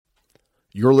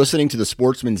You're listening to the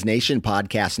Sportsman's Nation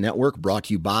Podcast Network, brought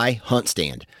to you by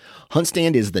HuntStand.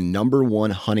 HuntStand is the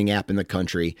 #1 hunting app in the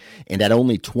country, and at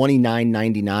only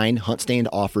 $29.99, HuntStand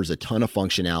offers a ton of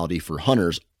functionality for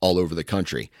hunters all over the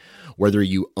country. Whether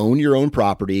you own your own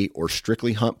property or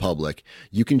strictly hunt public,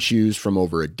 you can choose from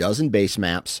over a dozen base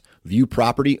maps, view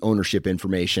property ownership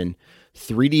information,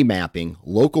 3D mapping,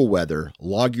 local weather,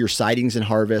 log your sightings and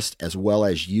harvest, as well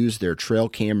as use their trail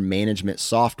cam management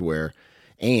software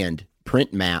and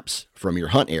print maps from your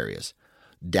hunt areas.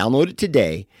 Download it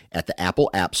today at the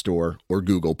Apple App Store or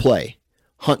Google Play.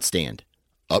 HuntStand.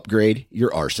 Upgrade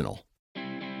your arsenal. The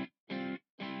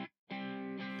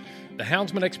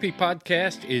Houndsman XP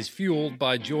podcast is fueled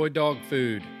by Joy Dog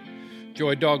Food.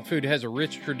 Joy Dog Food has a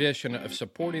rich tradition of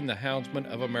supporting the houndsmen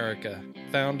of America.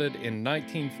 Founded in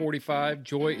 1945,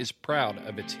 Joy is proud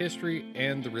of its history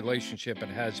and the relationship it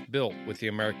has built with the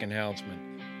American houndsman.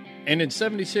 And in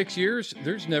 76 years,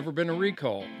 there's never been a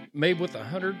recall. Made with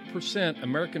 100%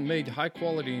 American-made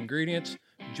high-quality ingredients,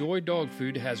 Joy Dog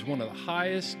Food has one of the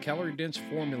highest calorie-dense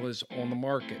formulas on the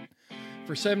market.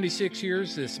 For 76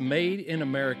 years, this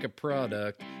made-in-America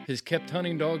product has kept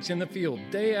hunting dogs in the field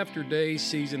day after day,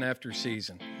 season after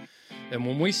season. And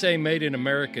when we say made in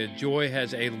America, Joy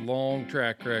has a long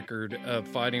track record of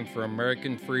fighting for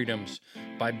American freedoms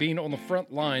by being on the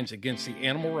front lines against the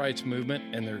animal rights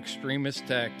movement and their extremist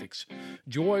tactics.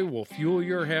 Joy will fuel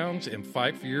your hounds and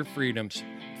fight for your freedoms.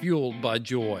 Fueled by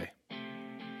Joy.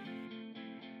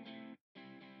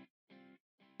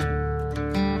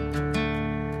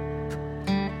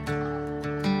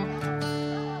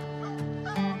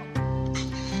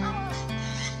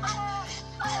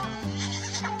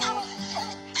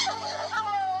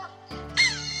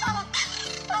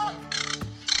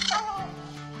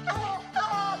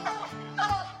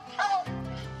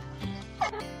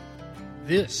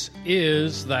 This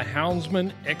is the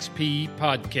Houndsman XP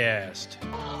podcast.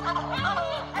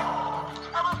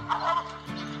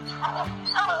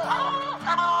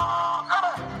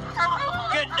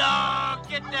 Good dog,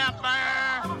 get that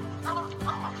bear.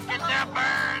 Get that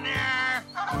bear in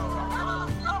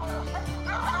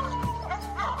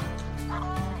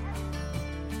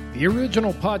The here.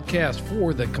 original podcast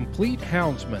for the complete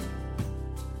houndsman.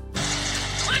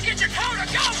 Look at your coat of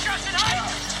go, Justin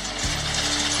Heights.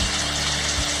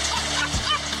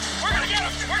 We're gonna get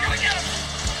him. We're gonna get him.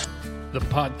 The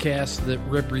podcast that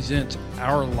represents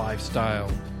our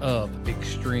lifestyle of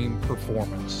extreme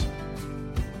performance.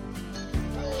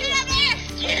 Get up there.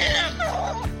 Get him.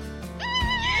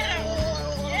 Get him.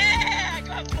 Yeah,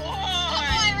 good boy.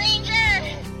 Good boy,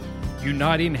 Ranger.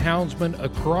 Uniting houndsmen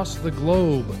across the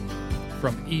globe,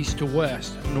 from east to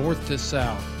west, north to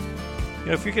south. You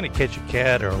know, if you're going to catch a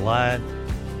cat or a lion,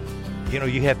 you know,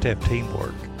 you have to have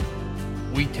teamwork.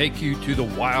 We take you to the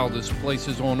wildest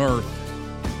places on earth.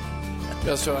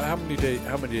 Yeah, so how many days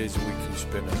a week you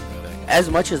spend out there? As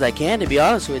much as I can, to be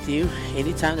honest with you.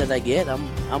 Anytime that I get,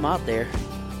 I'm out there.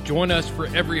 Join us for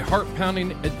every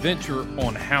heart-pounding adventure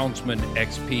on Houndsman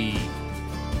XP.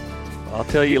 I'll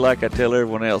tell you like I tell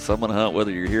everyone else, I'm going to hunt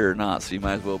whether you're here or not, so you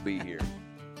might as well be here.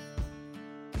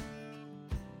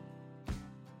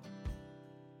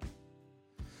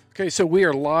 Okay, so we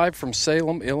are live from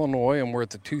Salem, Illinois, and we're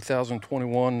at the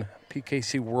 2021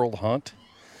 PKC World Hunt.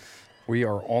 We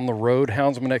are on the road,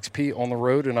 Houndsman XP on the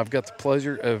road, and I've got the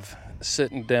pleasure of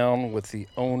sitting down with the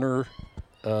owner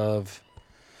of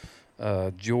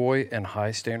Joy and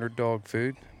High Standard Dog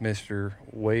Food, Mr.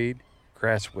 Wade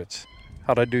Graswitz.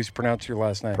 How'd I do pronounce your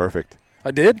last name? Perfect.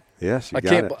 I did? Yes, you I got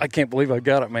can't. it. I can't believe I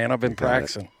got it, man. I've been You got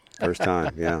practicing. First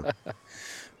time, yeah.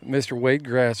 Mr. Wade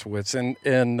Graswitz.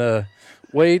 And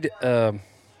Wade,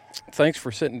 thanks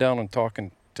for sitting down and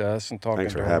talking to us and talking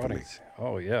Thanks to for our having audience.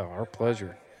 Oh, yeah, our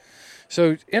pleasure.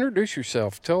 So introduce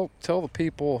yourself. Tell the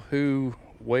people who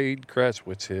Wade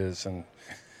Graswitz is.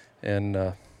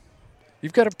 And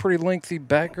you've got a pretty lengthy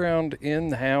background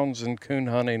in hounds and coon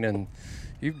hunting, and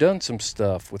you've done some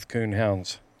stuff with coon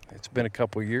hounds. It's been a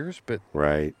couple years, but...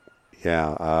 Right.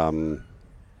 Yeah.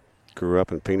 Grew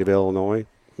up in Peanaville, Illinois,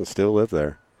 and still live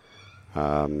there.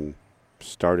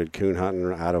 Started coon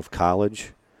hunting out of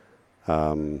college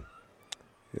in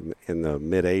the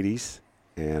mid-'80s,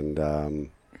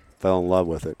 and fell in love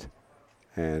with it.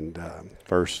 And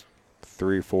first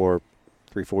three, four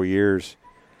years,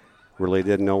 really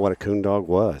didn't know what a coon dog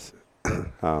was.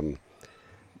 I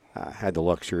had the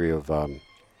luxury of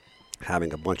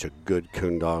having a bunch of good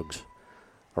coon dogs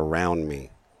around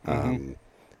me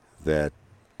that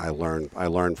I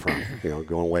learned from. You know,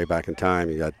 going way back in time,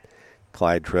 you got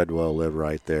Clyde Treadwell lived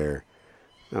right there.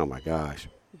 Oh my gosh,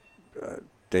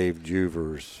 Dave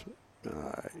Juvers,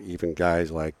 even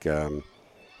guys like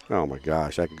oh my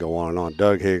gosh, I could go on and on.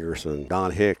 Doug Higgerson,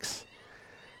 Don Hicks,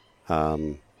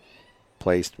 won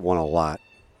a lot.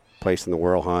 Placed in the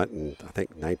World Hunt in, I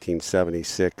think,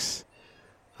 1976.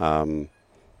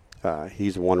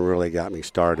 He's the one who really got me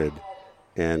started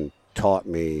and taught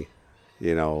me,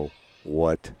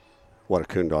 what a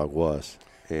coon dog was.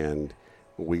 And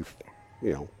we've,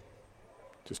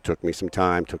 just took us some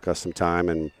time,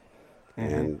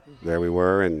 and there we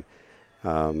were. And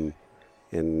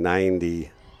in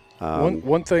 90.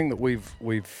 One thing that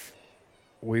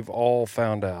we've all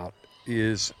found out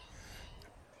is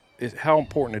how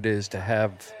important it is to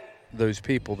have those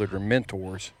people that are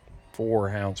mentors for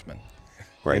houndsmen.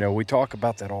 Right. We talk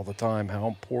about that all the time, how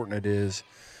important it is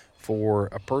for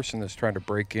a person that's trying to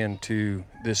break into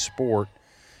this sport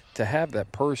to have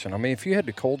that person. I mean, if you had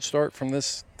to cold start from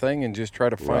this thing and just try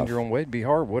to find your own way, it'd be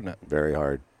hard, wouldn't it? Very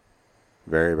hard.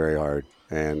 Very, very hard.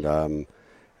 And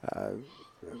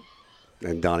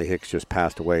Donnie Hicks just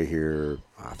passed away here,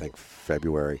 I think,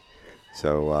 February.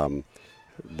 So,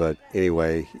 but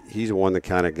anyway, he's the one that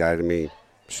kind of guided me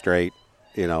straight,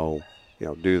 do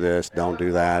this, don't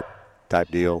do that type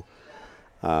deal.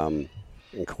 Of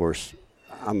course,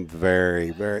 I'm very,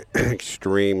 very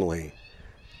extremely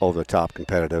over the top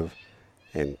competitive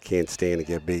and can't stand to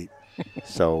get beat.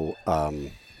 So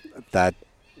I'm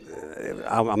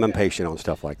impatient on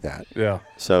stuff like that. Yeah.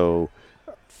 So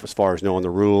as far as knowing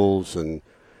the rules and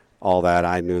all that,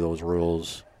 I knew those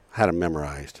rules, had them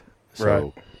memorized. So,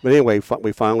 right. But anyway,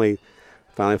 we finally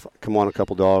come on a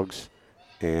couple dogs,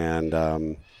 and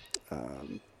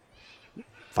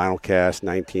final cast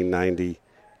 1990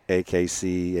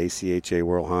 AKC ACHA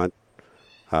World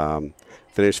Hunt.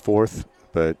 Finished fourth,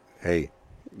 but hey,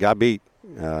 got beat.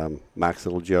 Max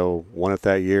Little Joe won it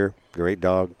that year. Great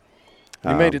dog.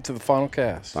 You made it to the final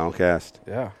cast. Final cast.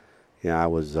 Yeah. Yeah, I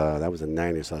was. That was in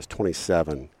 '90, so I was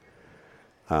 27.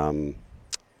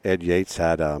 Ed Yates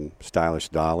had Stylish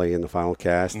Dolly in the final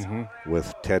cast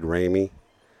with Ted Ramey.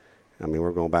 I mean,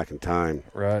 we're going back in time.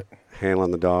 Right. Handling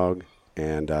the dog,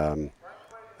 and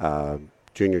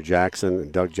Junior Jackson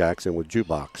and Doug Jackson with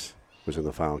Jukebox was in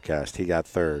the final cast. He got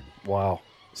third. Wow.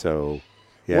 So,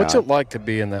 yeah. What's it like to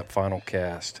be in that final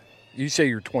cast? You say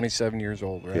you're 27 years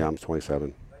old, right? Yeah, I'm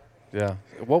 27. Yeah.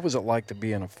 What was it like to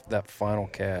be in that final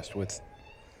cast with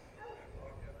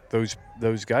those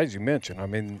guys you mentioned? I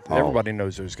mean, everybody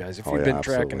knows those guys. If you've been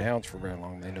tracking hounds for very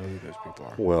long, they know who those people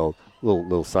are. Well,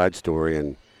 little side story,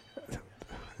 and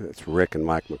it's Rick and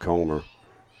Mike McComber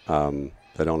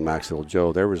that owned Max Little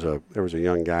Joe. There was a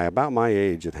young guy about my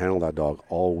age that handled that dog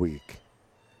all week.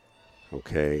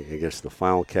 Okay, he gets to the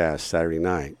final cast Saturday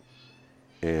night,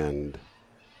 and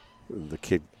the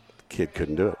kid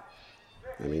couldn't do it.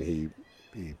 I mean,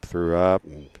 he threw up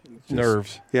and just,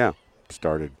 nerves. Yeah,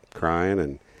 started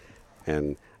crying,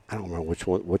 and I don't remember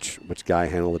which guy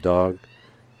handled the dog.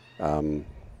 I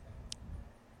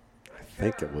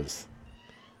think it was.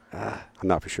 I'm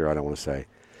not for sure. I don't want to say.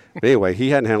 But anyway, he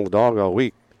hadn't handled the dog all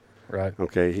week. Right.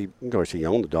 Okay. Of course, he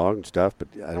owned the dog and stuff, but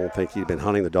I don't think he'd been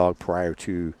hunting the dog prior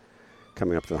to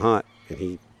coming up to the hunt, and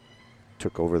he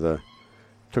took over the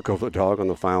dog on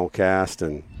the final cast,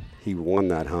 and he won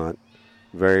that hunt.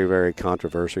 Very, very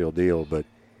controversial deal, but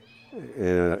it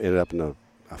ended up in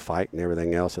a fight and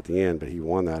everything else at the end, but he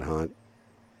won that hunt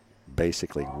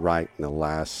basically right in the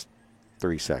last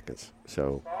 3 seconds.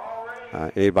 So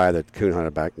anybody that coon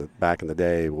hunted back in the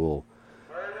day will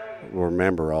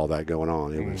remember all that going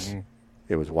on.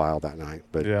 It was wild that night.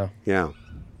 But yeah.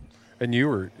 And you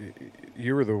were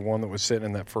the one that was sitting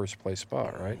in that first place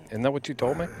spot, right? Isn't that what you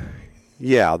told me?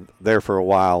 Yeah, there for a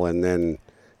while, and then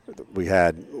we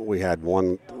had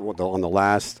one on the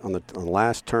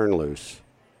last turn loose.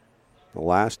 The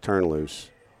last turn loose,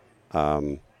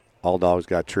 all dogs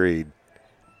got treed.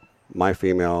 My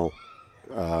female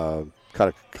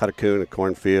cut a coon in a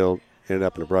cornfield, ended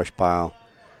up in a brush pile,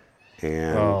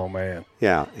 and oh man,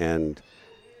 yeah, and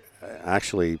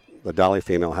actually the Dolly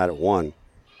female had it won.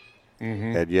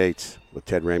 Ed Yates with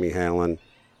Ted Ramey handling,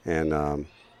 and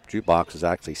Jukebox was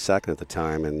actually second at the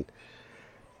time, and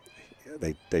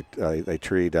they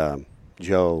treed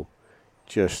Joe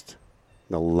just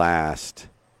the last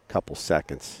couple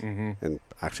seconds and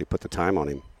actually put the time on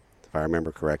him, if I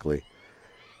remember correctly,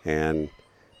 and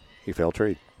he fell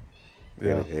treed.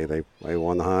 Yeah, they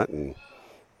won the hunt,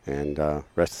 and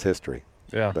rest is history.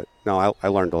 Yeah, but no, I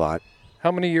learned a lot.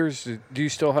 How many years do you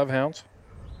still have hounds?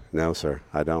 No, sir,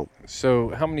 I don't. So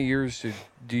how many years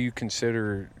do you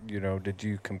consider, did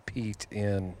you compete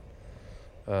in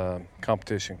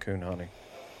competition coon hunting?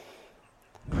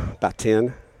 About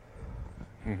 10,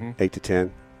 8 to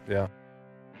 10. Yeah.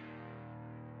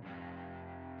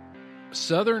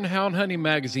 Southern Hound Hunting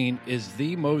Magazine is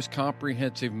the most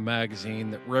comprehensive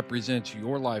magazine that represents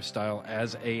your lifestyle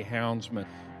as a houndsman.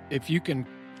 If you can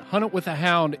hunt it with a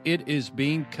hound, it is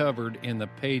being covered in the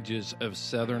pages of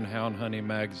Southern Hound Hunting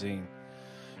Magazine.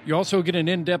 You also get an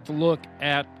in-depth look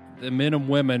at the men and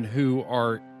women who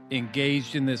are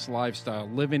engaged in this lifestyle,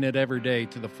 living it every day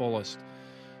to the fullest.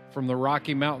 From the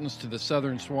Rocky Mountains to the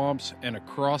southern swamps and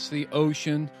across the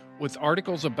ocean, with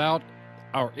articles about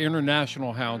our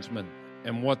international houndsmen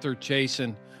and what they're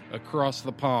chasing across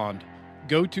the pond.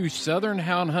 Go to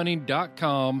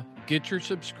southernhoundhunting.com, get your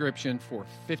subscription for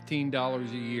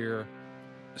 $15 a year.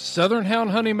 Southern Hound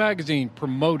Hunting Magazine,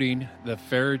 promoting the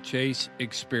fair chase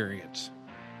experience.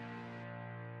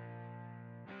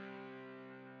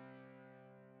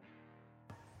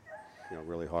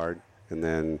 Really hard. And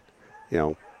then,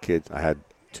 kids, I had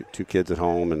two kids at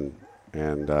home,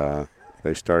 and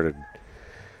they started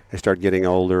getting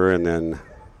older. And then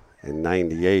in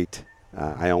 '98,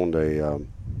 I owned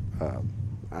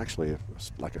actually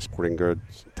like a sporting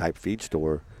goods type feed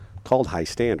store called High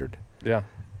Standard. Yeah.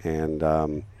 And,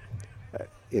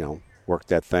 worked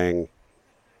that thing,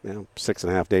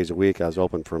 6.5 days a week. I was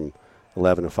open from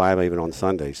 11 to 5, even on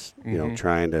Sundays,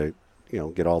 trying to,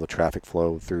 get all the traffic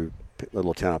flow through the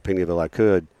little town of Piniaville I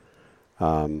could.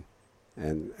 And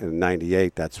in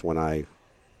 '98, that's when I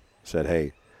said,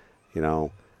 hey,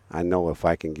 I know if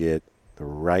I can get the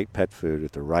right pet food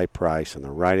at the right price and the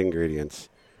right ingredients,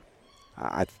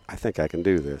 I think I can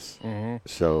do this. Mm-hmm.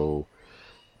 So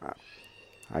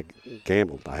I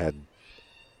gambled. I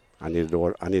needed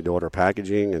to order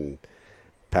packaging, and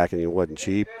packaging wasn't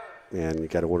cheap, and you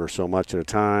got to order so much at a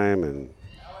time. And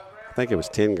I think it was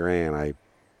 $10,000.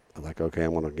 I'm like, okay,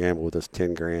 I'm going to gamble with this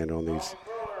 $10,000 on these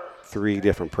 3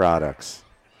 different products.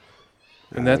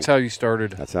 And that's how you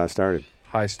started. That's how I started.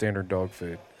 High Standard Dog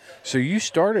Food. So you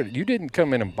didn't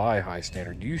come in and buy High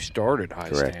Standard. You started High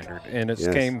Correct. Standard, and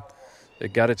Yes.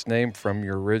 It got its name from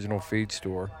your original feed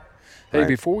store. Hey, Right.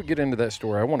 Before we get into that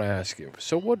story, I want to ask you.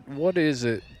 So what is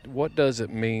it? What does it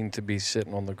mean to be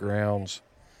sitting on the grounds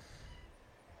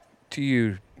to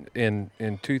you in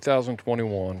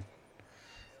 2021,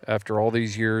 after all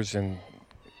these years in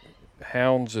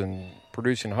hounds and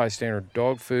producing High Standard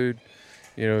Dog Food,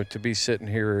 to be sitting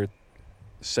here at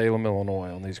Salem,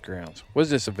 Illinois on these grounds? What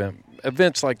does this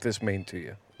events like this mean to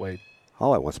you, Wade?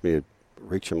 All it wants me to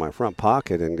reach in my front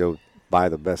pocket and go buy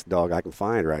the best dog I can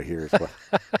find right here.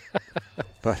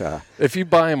 But if you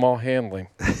buy him, I'll handle him.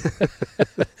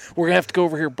 We're gonna have to go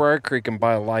over here to Briar Creek and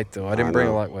buy a light, though. I didn't bring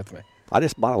a light with me. I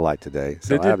just bought a light today.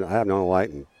 So Did I you? haven't known a light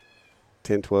in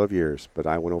 10, 12 years, but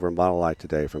I went over and bought a light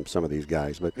today from some of these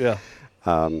guys. But Yeah.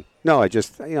 no, I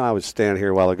just, I was standing here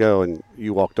a while ago, and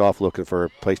you walked off looking for a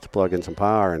place to plug in some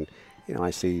power, and I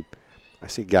see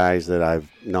guys that I've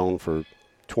known for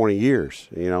 20 years,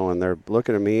 and they're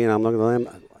looking at me, and I'm looking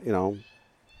at them,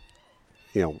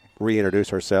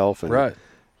 reintroduce ourselves, and Right.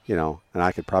 and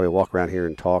I could probably walk around here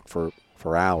and talk for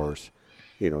hours,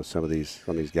 some of these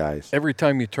guys. Every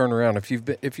time you turn around, if you've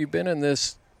been in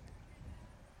this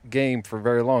game for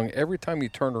very long, every time you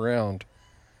turn around,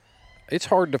 it's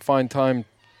hard to find time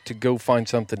to go find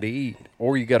something to eat,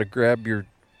 or you got to grab your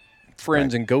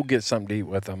friends Right. and go get something to eat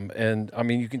with them. And I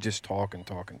mean, you can just talk and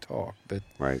talk and talk. But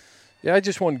Right. yeah, I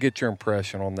just want to get your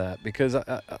impression on that, because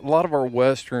a lot of our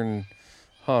Western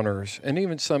hunters and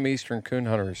even some Eastern coon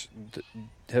hunters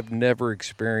have never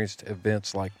experienced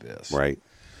events like this. Right.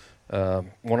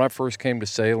 When I first came to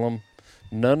Salem,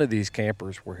 none of these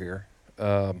campers were here.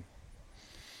 There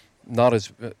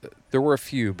were a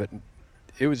few, but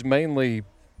it was mainly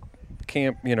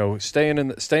camp. Staying in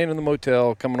the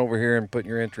motel, coming over here and putting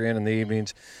your entry in the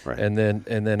evenings, Right. and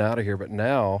then out of here. But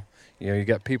now, you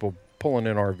got people pulling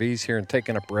in RVs here and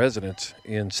taking up residence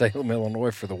in Salem,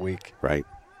 Illinois for the week. Right.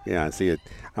 Yeah, I see it. I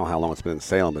don't know how long it's been in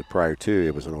Salem, but prior to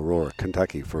it was in Aurora,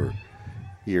 Kentucky for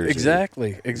years. and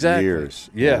Exactly. Years.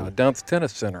 Yeah, And- down at the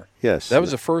tennis center. Yes. That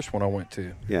was the first one I went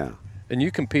to, Yeah. and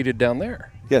you competed down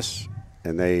there. Yes.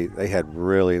 And they had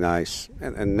really nice,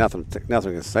 and nothing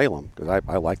in Salem, because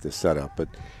I like this setup, but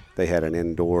they had an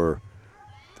indoor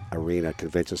arena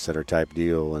convention center type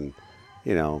deal, and,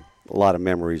 a lot of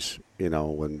memories,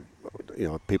 when,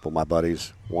 people, my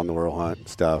buddies, won the World Hunt and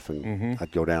stuff, and Mhm.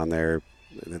 I'd go down there.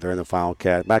 They're in the final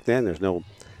cat. Back then, there's no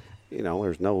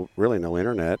really no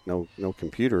internet, no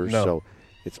computers, No. so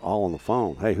it's all on the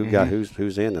phone. Hey,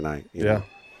 who's in tonight? you know?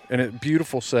 And a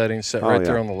beautiful setting set Oh, right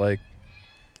there yeah. on the lake.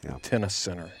 Yeah. Tennis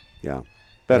center. Yeah.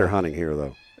 Better Yeah. hunting here,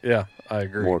 though. Yeah, I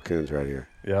agree. More coons right here.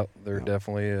 Yep, there Yeah.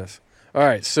 definitely is. All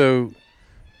right, so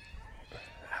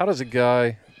how does a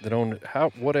guy that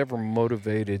whatever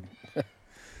motivated,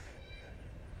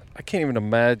 I can't even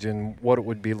imagine what it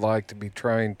would be like to be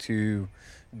trying to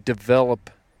develop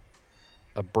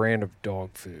a brand of dog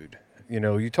food. You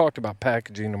know, you talked about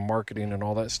packaging and marketing and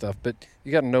all that stuff, but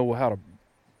you got to know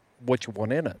what you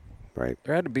want in it. Right.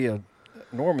 There had to be an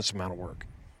enormous amount of work.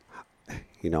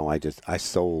 You know, I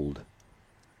sold.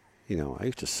 You know, I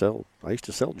used to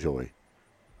sell Joy.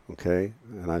 Okay,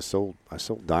 and I sold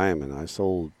Diamond. I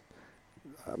sold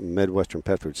Midwestern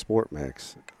Pet Food Sport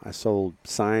Mix. I sold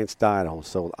Science Diet. I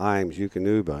sold Iams,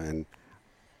 Eukanuba, and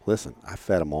listen, I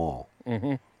fed them all.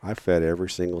 Mm-hmm. I fed every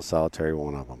single solitary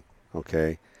one of them.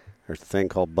 Okay, there's a thing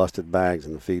called busted bags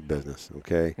in the feed business.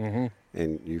 Okay, Mm-hmm.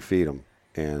 and you feed them,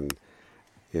 and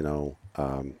you know,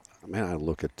 man, I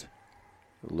look at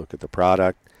the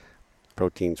product,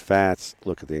 proteins, fats,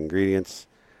 look at the ingredients,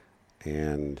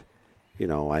 and you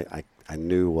know, I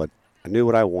knew what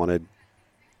I wanted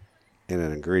in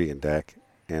an ingredient deck,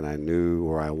 and I knew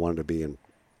where I wanted to be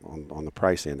on the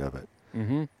price end of it.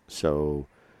 Mm-hmm. So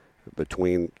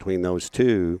between those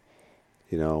two,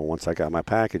 you know, once I got my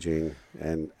packaging,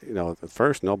 and you know, at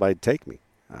first nobody'd take me.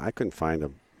 I couldn't find a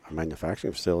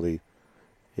manufacturing facility,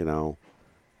 you know,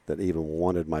 that even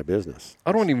wanted my business.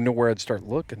 I don't even know where I'd start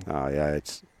looking. Yeah,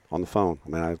 it's on the phone. I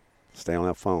mean, I stay on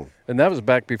that phone. And that was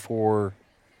back before.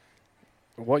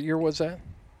 What year was that?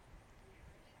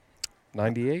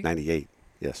 98? 98,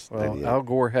 yes. Well, 98. Al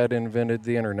Gore had invented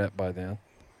the internet by then,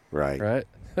 Right. right?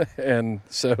 And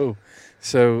so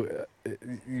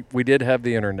we did have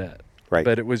the internet. Right.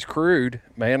 But it was crude.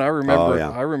 Man, I remember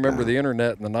yeah. the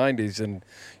internet in the 90s, and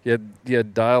you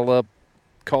had dial-up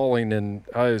calling, and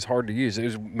it was hard to use. It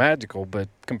was magical, but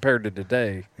compared to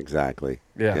today. Exactly.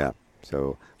 Yeah. Yeah.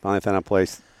 So finally found a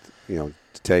place, you know,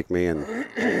 to take me, and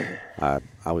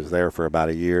I was there for about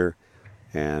a year,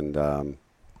 and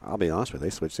I'll be honest with you,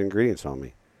 they switched the ingredients on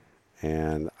me.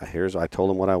 And I told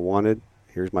them what I wanted.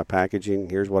 Here's my packaging.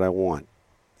 Here's what I want.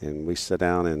 And we sat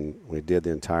down and we did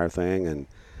the entire thing, and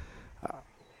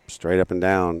straight up and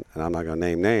down, and I'm not going to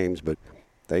name names, but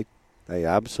they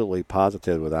absolutely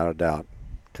positive without a doubt,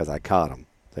 because I caught them.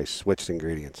 They switched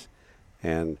ingredients,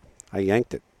 and I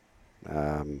yanked it.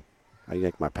 I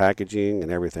yanked my packaging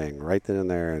and everything right then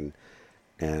and there,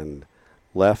 and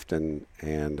left, and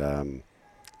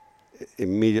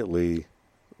immediately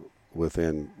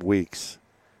within weeks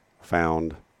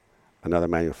found another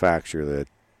manufacturer that,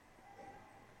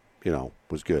 you know,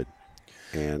 was good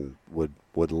and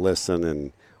would listen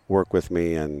and work with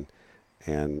me and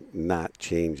not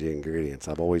change the ingredients.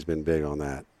 I've always been big on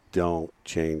that. Don't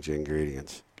change the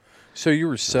ingredients. So you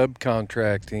were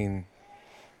subcontracting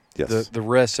Yes. the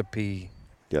recipe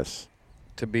Yes.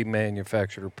 to be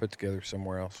manufactured or put together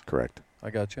somewhere else. Correct. I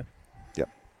got you. Yep.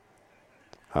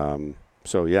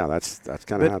 So yeah, that's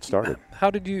kind of how it started. How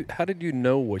did you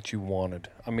know what you wanted?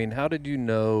 I mean, how did you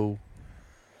know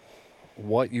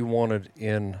what you wanted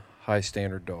in high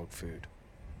standard dog food?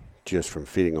 Just from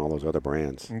feeding all those other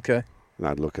brands. Okay. And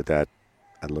I'd look at that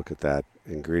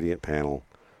ingredient panel,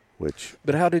 which.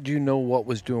 But how did you know what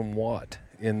was doing what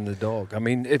in the dog? I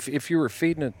mean, if you were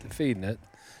feeding it,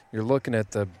 you're looking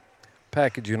at the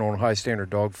packaging on high standard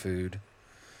dog food,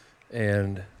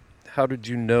 and how did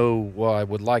you know, well, I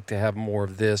would like to have more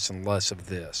of this and less of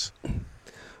this?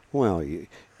 Well, you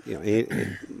know,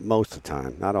 most of the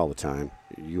time, not all the time,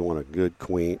 you want a good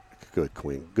clean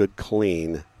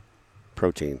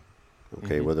protein.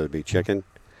 Okay, Mm-hmm. whether it be chicken,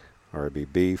 or it be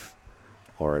beef,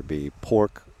 or it be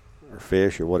pork, or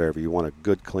fish, or whatever. You want a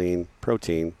good clean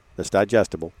protein that's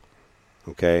digestible.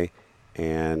 Okay,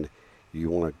 and you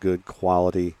want a good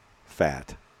quality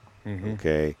fat. Mm-hmm.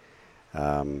 Okay,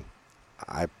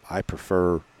 I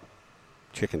prefer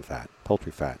chicken fat,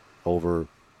 poultry fat over,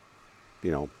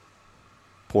 you know,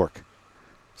 pork.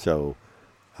 So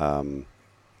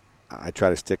I try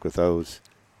to stick with those.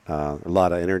 A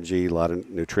lot of energy, a lot of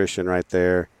nutrition right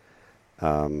there.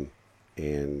 And,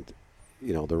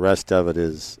 you know, the rest of it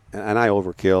is, and I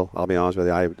overkill. I'll be honest with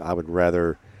you. I would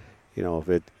rather, you know,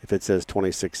 if it says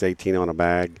 2618 on a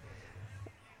bag,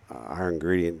 our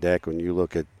ingredient deck, when you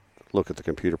look at the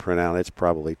computer printout, it's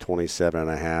probably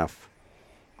 27.5,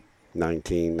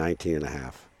 19 and a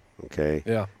half. Okay.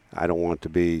 Yeah. I don't want it to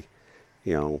be,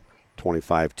 you know,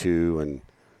 25.2 and,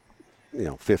 you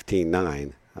know,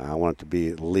 15.9. I want it to be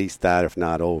at least that, if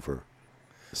not over.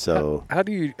 So how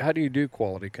do you do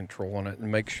quality control on it and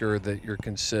make sure that you're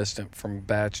consistent from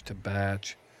batch to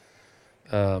batch?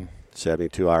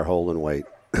 72-hour hold and wait.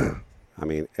 I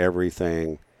mean,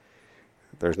 everything.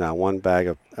 There's not one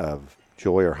bag of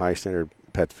Joy or high standard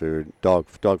pet food, dog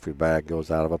food bag goes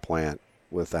out of a plant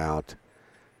without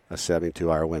a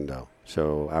 72-hour window.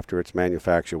 So after it's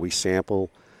manufactured, we sample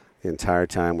the entire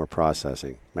time we're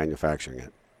manufacturing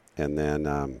it. And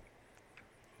then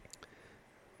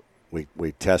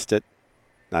we test it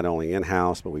not only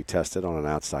in-house, but we test it on an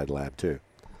outside lab too.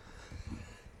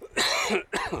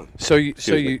 So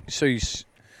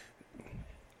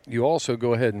you also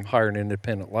go ahead and hire an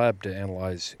independent lab to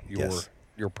analyze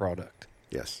your product.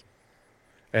 Yes.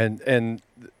 And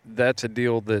that's a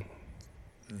deal that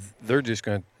they're just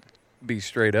going to be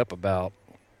straight up about.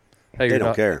 Hey, they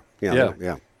don't care.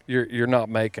 Yeah. You're not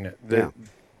making it.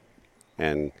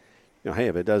 And hey,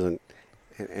 if it doesn't,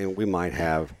 and we might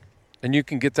have. And you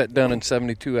can get that done in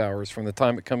 72 hours from the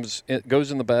time it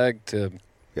goes in the bag to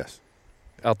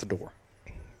out the door.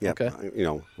 Yeah. Okay.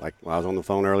 Like I was on the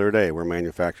phone earlier today, we're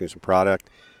manufacturing some product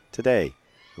today.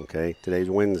 Okay. Today's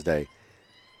Wednesday.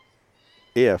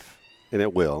 If, and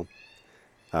it will,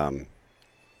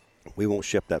 we won't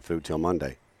ship that food till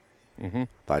Monday. Mm-hmm.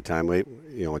 By the time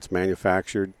it's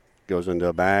manufactured, goes into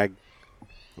a bag.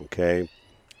 Okay.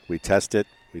 We test it.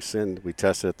 We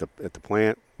test it at the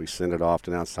plant. We send it off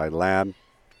to an outside lab.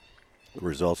 The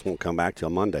results won't come back till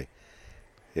Monday.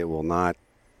 It will not,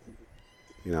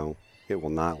 it will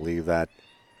not leave that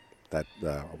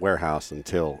warehouse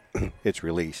until it's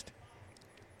released.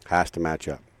 Has to match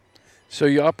up. So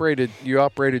you operated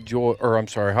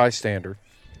High Standard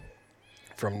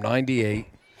from '98,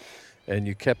 and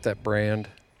you kept that brand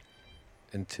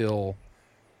until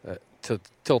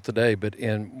till today. But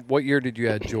in what year did you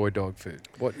add Joy Dog Food?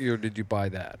 What year did you buy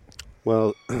that?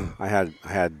 Well, I had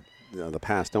the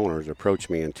past owners approach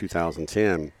me in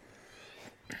 2010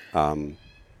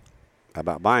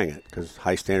 about buying it because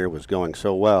High Standard was going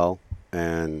so well,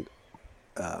 and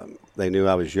they knew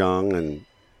I was young and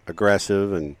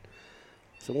aggressive, and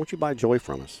said, "Won't you buy Joy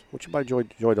from us? Won't you buy Joy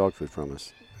Dog Food from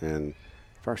us?" And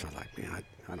first I was like, "Man,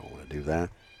 I don't want to do that.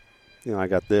 I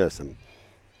got this," and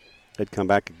they'd come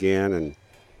back again, and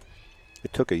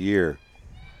it took a year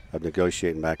of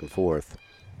negotiating back and forth.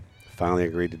 Finally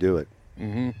agreed to do it.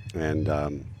 Mm-hmm. And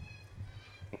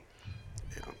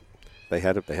they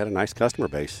had a nice customer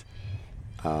base.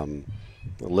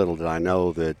 Little did I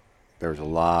know that there was a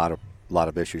lot of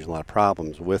issues, a lot of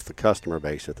problems with the customer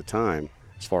base at the time,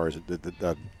 as far as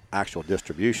the actual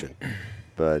distribution.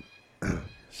 But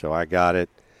so I got it.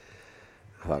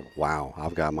 I thought, wow,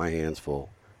 I've got my hands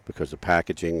full because the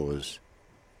packaging was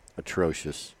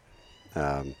atrocious.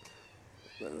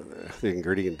 The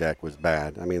ingredient deck was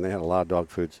bad. I mean, they had a lot of dog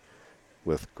foods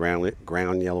with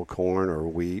ground yellow corn or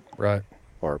wheat, right,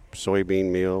 or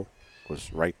soybean meal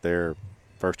was right there,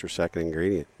 first or second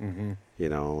ingredient. Mm-hmm.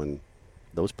 And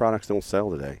those products don't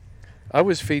sell today. I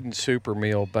was feeding Super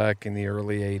Meal back in the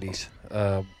early '80s.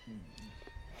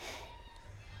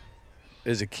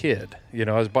 As a kid,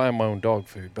 I was buying my own dog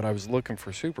food, but I was looking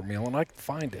for Super Meal, and I could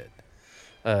find it.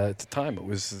 At the time,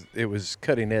 it was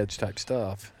cutting edge type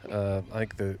stuff. I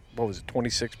think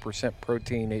 26%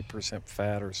 protein, 8%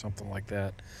 fat, or something like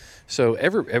that. So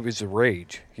it was a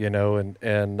rage,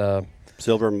 and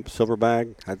Silver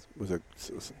bag was a.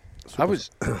 I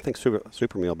think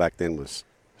Super Meal back then was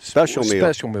Special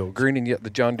Meal, green and yet the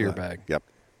John Deere bag. Yep.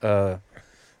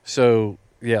 So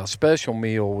yeah, Special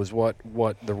Meal was what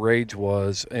the rage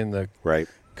was in the right.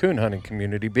 coon hunting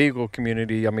community, beagle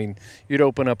community. I mean, you'd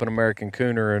open up an American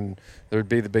Cooner and there'd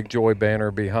be the big Joy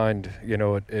banner behind,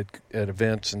 at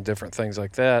events and different things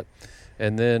like that.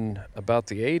 And then about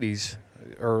the 80s,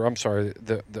 or I'm sorry,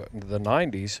 the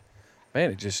 90s, man,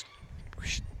 it just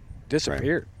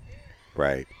disappeared.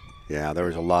 Right. Yeah, there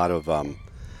was a lot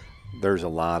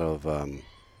of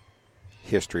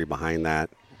history behind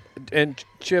that. And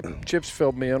Chip's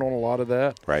filled me in on a lot of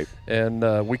that. Right.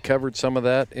 And we covered some of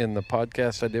that in the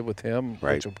podcast I did with him,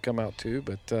 right, which will come out too.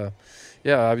 But,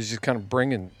 I was just kind of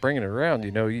bringing it around.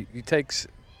 You take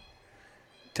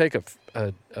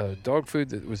a dog food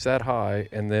that was that high,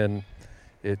 and then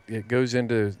it goes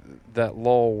into that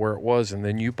lull where it was, and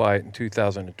then you buy it in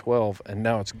 2012, and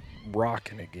now it's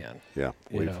rocking again. Yeah.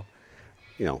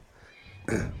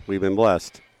 We've been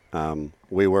blessed.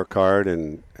 We work hard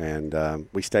and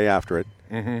we stay after it.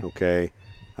 Mm-hmm. Okay.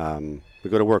 We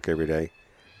go to work every day,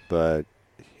 but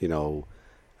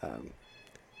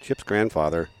Chip's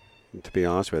grandfather, to be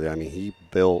honest with you, I mean, he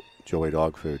built Joy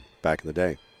Dog Food back in the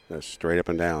day. That's straight up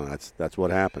and down. That's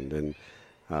what happened. And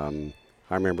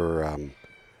I remember it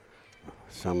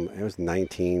was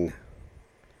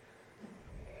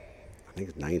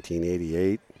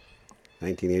 1988,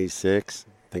 1986.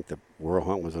 I think the World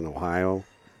Hunt was in Ohio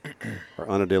or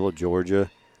Unadilla, Georgia,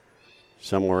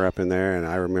 somewhere up in there. And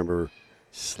I remember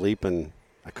sleeping.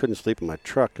 I couldn't sleep in my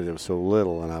truck because it was so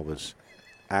little, and I was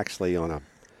actually on a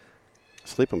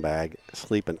sleeping bag,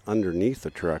 sleeping underneath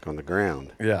the truck on the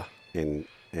ground. Yeah. And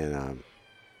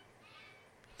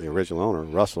the original owner,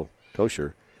 Russell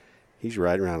Kosher, he's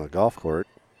riding around a golf court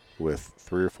with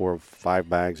 3 or 4 or 5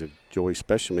 bags of Joey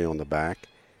Special Meal on the back.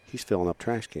 He's filling up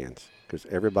trash cans because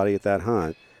everybody at that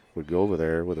hunt would go over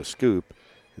there with a scoop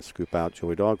and scoop out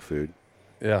Joey dog food.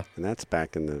 Yeah. And that's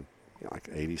back in the like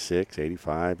 86,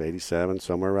 85, 87,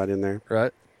 somewhere right in there.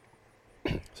 Right.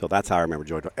 So that's how I remember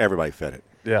Joey Dog. Everybody fed it.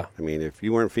 Yeah. I mean, if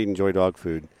you weren't feeding Joey dog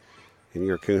food and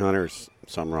you're a coon hunter, there's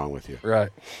something wrong with you. Right.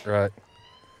 Right.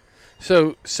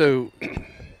 So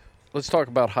let's talk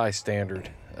about High Standard.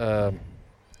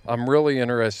 I'm really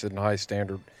interested in High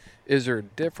Standard. Is there a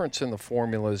difference in the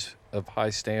formulas of High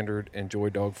Standard and Joy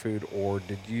Dog Food, or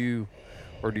do you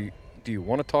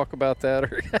want to talk about that?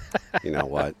 Or You know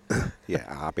what? Yeah,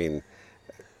 I mean,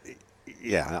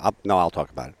 I'll talk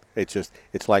about it.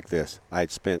 It's like this. I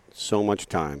had spent so much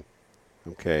time,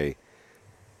 okay,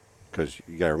 because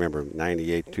you got to remember,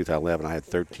 98 to 2011, I had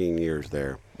 13 years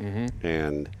there. Mm-hmm.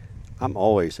 And I'm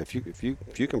always, if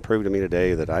you can prove to me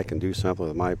today that I can do something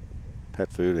with my pet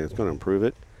food and it's going to improve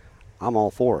it, I'm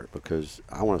all for it because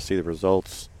I want to see the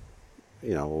results,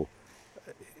 you know,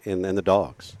 in the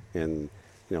dogs. And,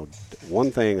 you know,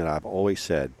 one thing that I've always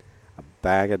said, a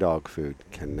bag of dog food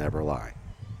can never lie.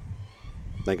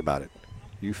 Think about it.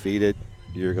 You feed it,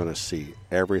 you're going to see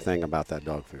everything about that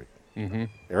dog food. Mm-hmm.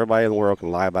 Everybody in the world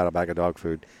can lie about a bag of dog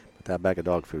food, but that bag of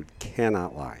dog food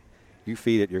cannot lie. You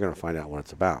feed it, you're going to find out what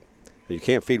it's about. You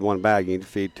can't feed one bag. You need to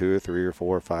feed 2 or 3 or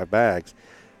 4 or 5 bags,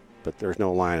 but there's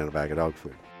no lying in a bag of dog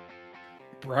food.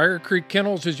 Briar Creek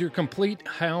Kennels is your complete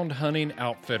hound hunting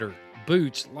outfitter.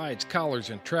 Boots, lights, collars,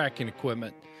 and tracking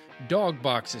equipment. Dog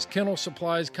boxes, kennel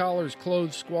supplies, collars,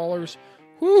 clothes, squallers.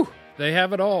 Whew, they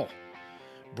have it all.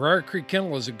 Briar Creek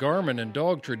Kennel is a Garmin and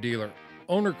Dogtra dealer.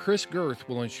 Owner Chris Girth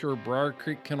will ensure Briar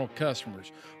Creek Kennel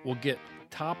customers will get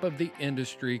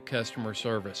top-of-the-industry customer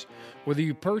service. Whether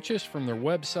you purchase from their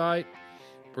website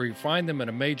or you find them at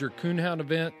a major coonhound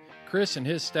event, Chris and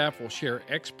his staff will share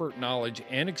expert knowledge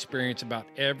and experience about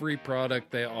every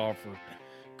product they offer.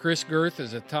 Chris Girth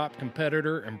is a top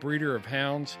competitor and breeder of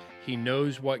hounds. He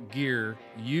knows what gear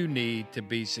you need to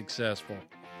be successful.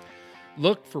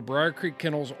 Look for Briar Creek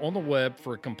Kennels on the web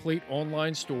for a complete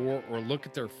online store or look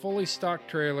at their fully stocked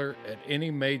trailer at any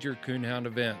major coonhound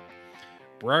event.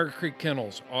 Briar Creek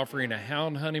Kennels, offering a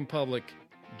hound hunting public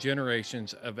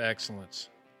generations of excellence.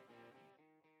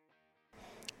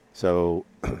 So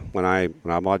when I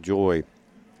bought Joy,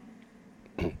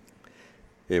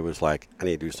 it was like, I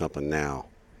need to do something now,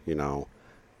 you know.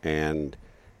 And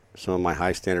some of my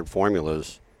High Standard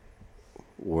formulas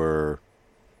were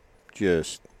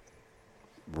just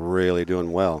really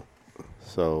doing well.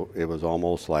 So it was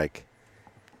almost like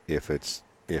if it's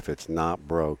not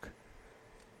broke,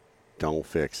 don't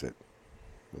fix it.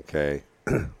 Okay?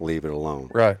 Leave it alone.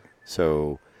 Right.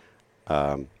 So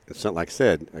it's something, like I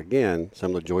said, again,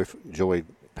 some of the Joy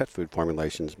pet food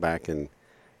formulations back in,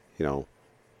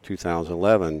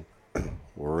 2011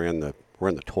 were in the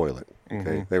toilet. Okay?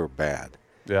 Mm-hmm. They were bad.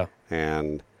 Yeah.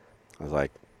 And I was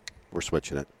like, we're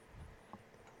switching it.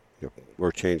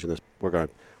 We're changing this. We're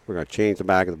gonna change the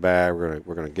back of the bag. We're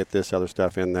gonna get this other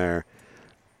stuff in there.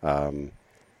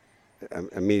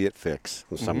 Immediate fix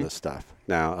on some of this stuff.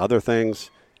 Now, other things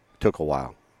took a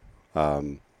while.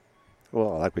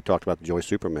 Well, like we talked about the Joy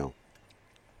Super Mill.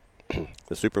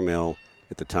 The Super Mill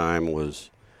at the time was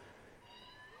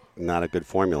not a good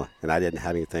formula, and I didn't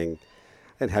have anything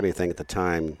at the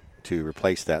time to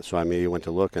replace that. So I immediately went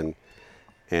to looking,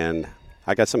 and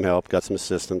I got some help, got some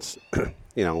assistance.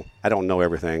 I don't know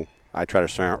everything. I try to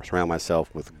surround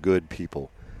myself with good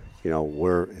people.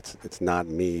 It's not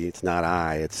me, it's not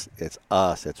I, it's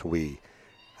us, it's we,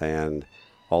 and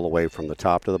all the way from the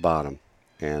top to the bottom.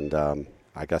 And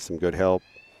I got some good help,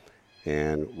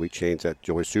 and we changed that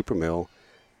Joy Super Mill.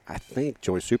 I think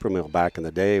Joy Super Mill back in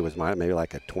the day was maybe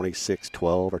like a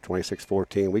 2612 or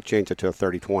 2614. We changed it to a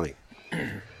 3020.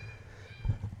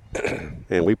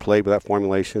 And we played with that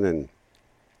formulation, and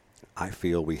I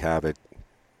feel we have it.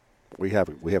 We have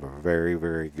a very,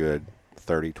 very good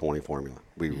 30-20 formula.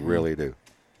 We really do.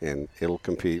 And it'll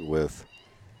compete with,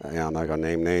 I'm not going to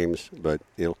name names, but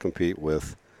it'll compete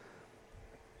with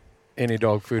any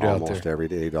dog food out there. Almost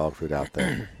every dog food out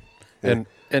there. And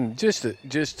just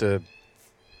to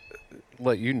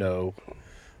let you know,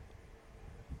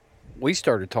 we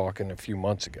started talking a few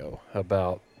months ago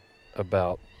about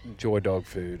Joy Dog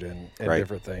Food and right.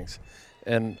 different things.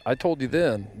 And I told you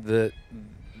then that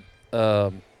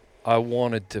I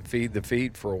wanted to feed the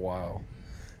feed for a while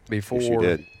before.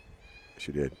 Yes,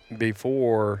 you did.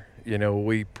 Before,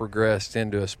 we progressed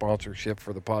into a sponsorship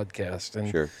for the podcast.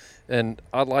 And, sure. And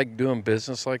I like doing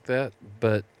business like that,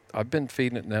 but I've been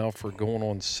feeding it now for going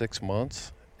on 6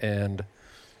 months, And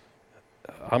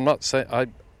I'm not saying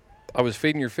I was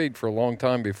feeding your feed for a long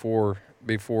time before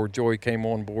Joy came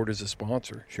on board as a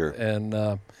sponsor. Sure.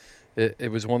 And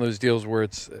it was one of those deals where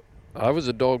I was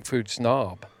a dog food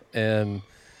snob, and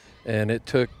it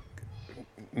took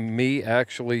me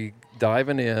actually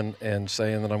diving in and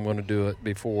saying that I'm going to do it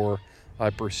before I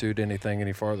pursued anything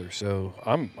any farther. So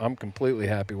I'm completely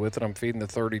happy with it. I'm feeding the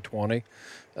 30-20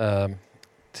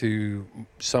 to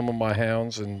some of my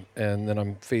hounds, and then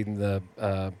I'm feeding the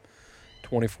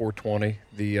 24-20,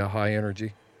 the high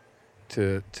energy,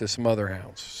 to some other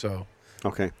hounds. So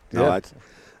Okay. No, Yeah. that's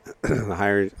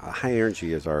the high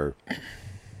energy is our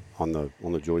on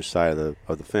the Joy side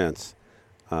of the fence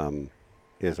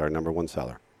is our number one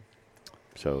seller.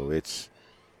 So it's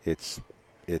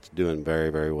doing very,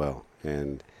 very well.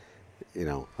 And you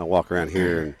know, I walk around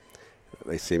here and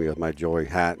they see me with my Joy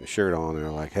hat and shirt on, and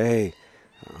they're like, "Hey,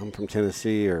 I'm from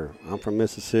Tennessee or I'm from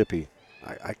Mississippi.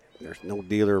 There's no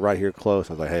dealer right here close."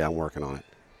 I was like, "Hey, I'm working on it.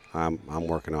 I'm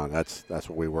working on it." That's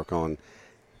what we work on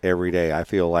every day. I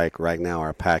feel like right now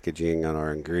our packaging and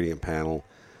our ingredient panel,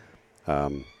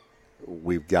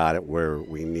 we've got it where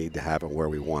we need to have it, where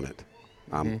we want it.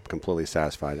 I'm completely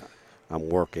satisfied. I'm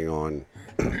working on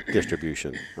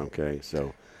distribution. Okay,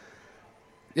 so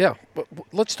yeah, but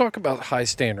let's talk about high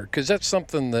standard, because that's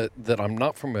something that I'm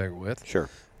not familiar with. sure.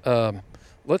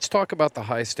 Let's talk about the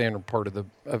high standard part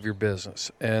of your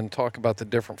business, and talk about the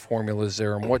different formulas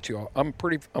there and what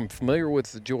I'm familiar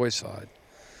with the Joy side,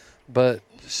 but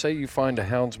say you find a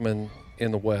houndsman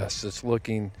in the West that's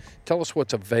looking. Tell us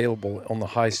what's available on the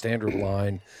high standard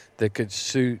line that could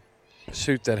suit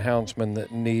that houndsman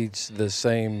that needs the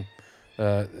same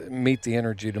meet the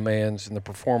energy demands and the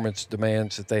performance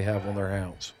demands that they have on their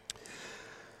hounds.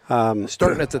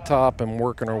 Starting at the top and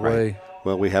working our way.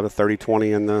 Well, we have a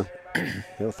 30-20 in the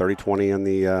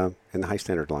 30-20 in the high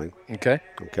standard line. Okay.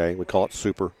 Okay, we call it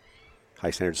super,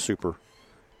 high standard super.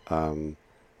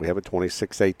 We have a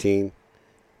 26-18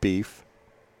 beef.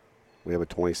 We have a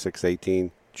 26-18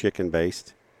 chicken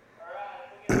based.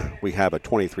 We have a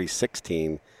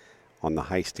 23-16 on the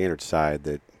high standard side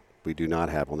that we do not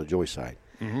have on the Joy side.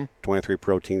 23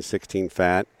 protein, 16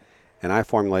 fat. And I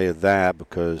formulated that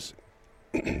because,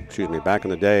 excuse me, back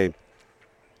in the day,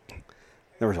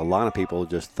 there was a lot of people who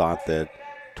just thought that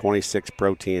 26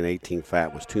 protein and 18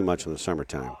 fat was too much in the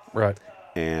summertime. Right.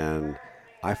 And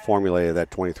I formulated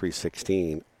that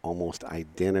 23-16 almost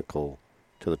identical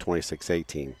to the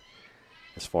 26-18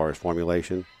 as far as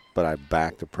formulation, but I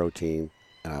backed the protein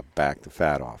and I backed the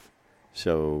fat off.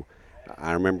 So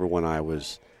I remember when I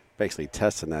was basically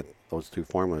testing those two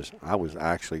formulas, I was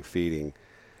actually feeding.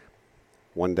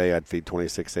 One day I'd feed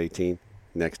 26-18,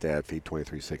 next day I'd feed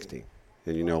 23-16.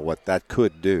 And you know what that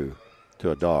could do to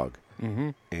a dog.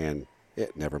 And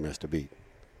it never missed a beat.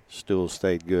 Stool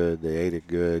stayed good. They ate it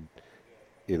good.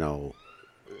 You know,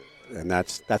 and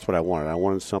that's what I wanted. I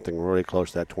wanted something really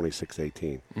close to that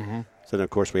 26-18. So then, of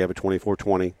course, we have a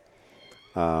 24-20.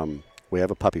 We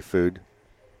have a puppy food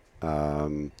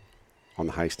on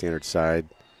the high standard side.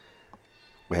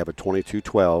 We have a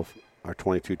 22-12. Our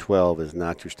 22-12 is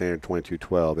not your standard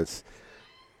 22-12. It's,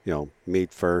 you know,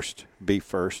 meat first, beef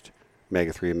first,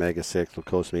 omega-3, omega-6,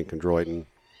 glucosamine, chondroitin.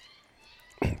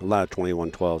 A lot of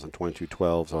 21-12s and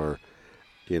 22-12s are,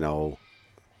 you know,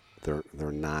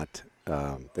 they're not,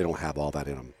 they don't have all that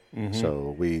in them.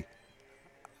 So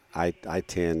I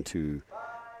tend to,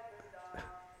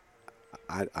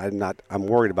 I'm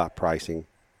worried about pricing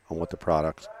on what the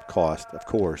products cost, of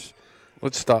course.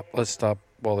 Let's stop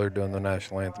while they're doing the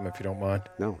national anthem, if you don't mind.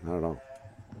 No, not at all.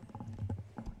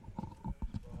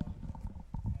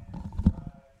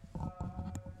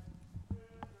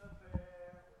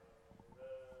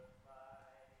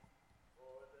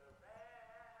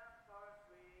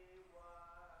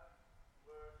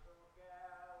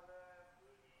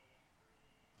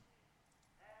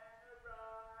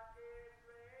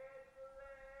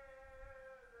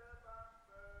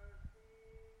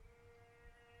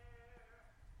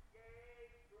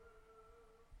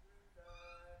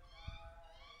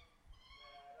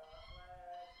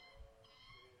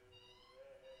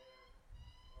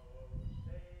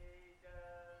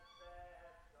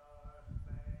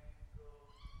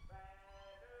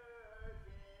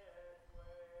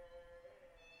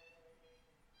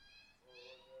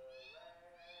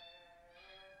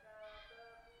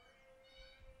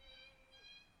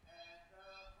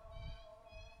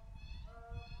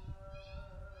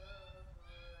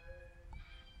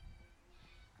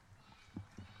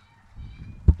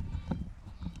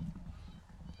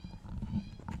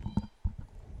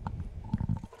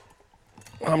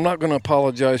 I'm not going to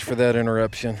apologize for that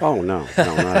interruption. Oh, no, not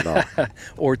at all.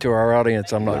 Or to our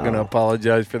audience, I'm not going to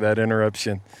apologize for that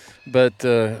interruption. But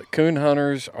coon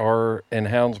hunters and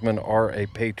houndsmen are a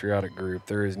patriotic group.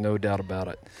 There is no doubt about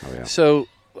it. Oh, yeah. So,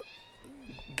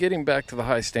 getting back to the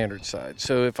high standard side.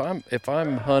 So if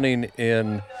I'm hunting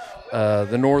in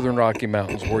the northern Rocky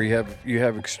Mountains, where you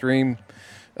have extreme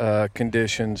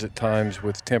conditions at times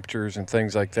with temperatures and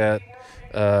things like that,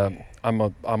 I'm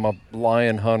a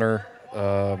lion hunter.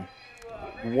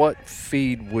 What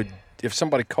feed would, if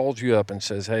somebody calls you up and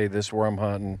says, hey, this is where I'm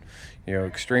hunting,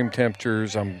 extreme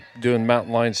temperatures, I'm doing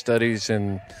mountain lion studies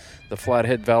in the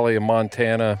Flathead Valley of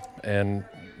Montana, and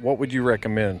what would you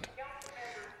recommend?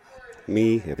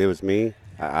 If it was me,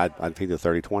 I'd feed the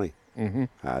 30-20. Mm-hmm.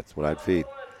 That's what I'd feed.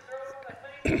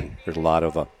 There's a lot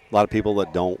of people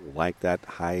that don't like that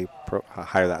high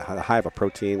of a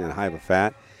protein and high of a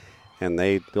fat, and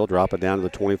they'll drop it down to the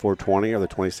 24-20 or the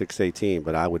 26-18.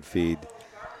 But I would feed,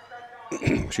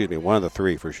 one of the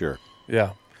three for sure.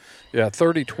 Yeah,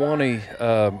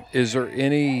 30-20. Is there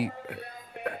any?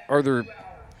 Are there?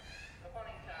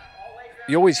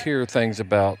 You always hear things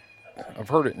about. I've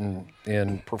heard it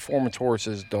in performance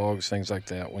horses, dogs, things like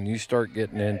that. When you start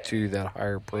getting into that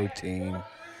higher protein,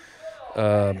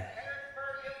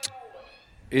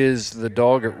 is the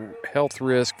dog at health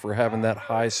risk for having that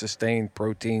high sustained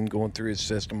protein going through his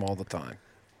system all the time?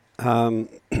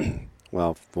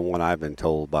 Well, from what I've been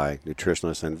told by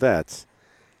nutritionists and vets,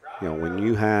 when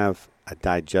you have a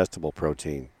digestible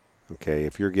protein, okay,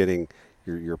 if you're getting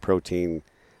your protein,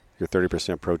 your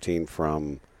 30% protein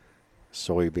from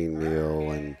soybean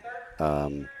meal and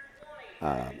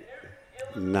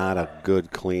not a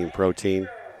good clean protein,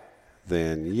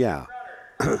 then yeah.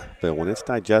 But when it's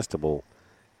digestible,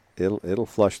 it'll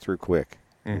flush through quick.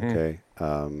 Mm-hmm. Okay.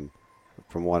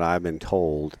 From what I've been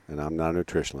told, and I'm not a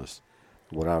nutritionist,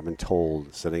 what I've been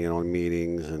told, sitting in on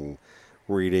meetings and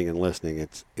reading and listening,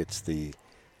 it's the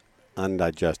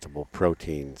undigestible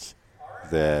proteins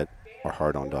that are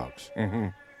hard on dogs. Mm-hmm.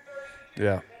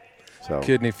 Yeah. So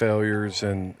kidney failures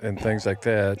and things like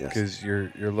that, because you're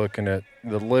looking at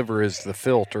the liver is the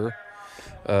filter.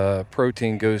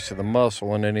 Protein goes to the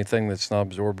muscle, and anything that's not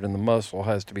absorbed in the muscle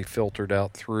has to be filtered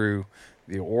out through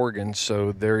the organs.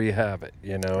 So there you have it.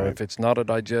 Right. If it's not a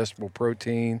digestible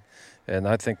protein, and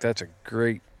I think that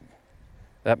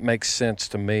makes sense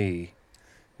to me.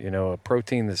 A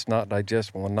protein that's not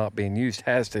digestible and not being used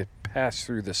has to pass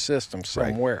through the system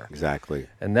somewhere. Right. Exactly.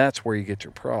 And that's where you get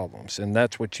your problems. And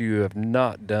that's what you have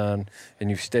not done and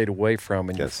you've stayed away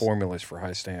from in your formulas for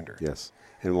high standard. Yes.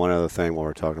 And one other thing while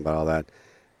we're talking about all that,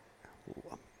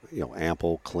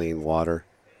 ample, clean water.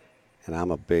 And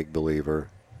I'm a big believer,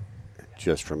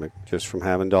 just from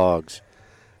having dogs,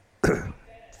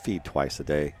 feed twice a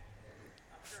day.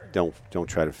 Don't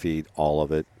try to feed all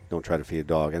of it. Don't try to feed a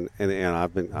dog, and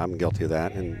I'm guilty of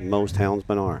that, and most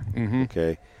houndsmen are. Mm-hmm.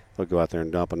 Okay, they'll go out there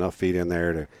and dump enough feed in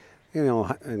there to,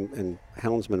 and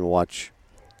houndsmen watch,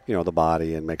 the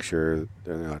body and make sure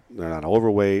they're not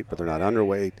overweight, but they're not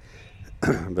underweight.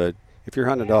 But if you're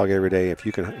hunting a dog every day, if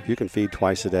you can feed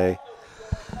twice a day,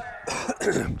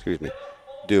 excuse me,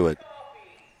 do it.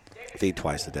 Feed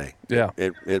twice a day. Yeah,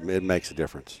 it makes a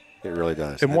difference. It really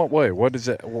does. In what way? What does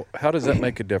that? How does that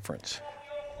make a difference?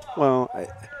 Well,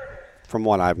 from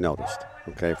what I've noticed,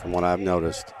 if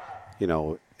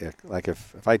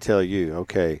I tell you,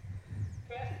 okay,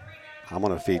 I'm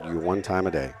going to feed you one time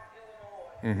a day.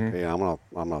 Mm-hmm. Okay, I'm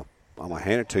gonna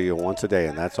hand it to you once a day,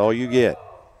 and that's all you get.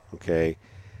 Okay,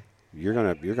 you're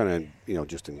gonna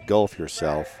just engulf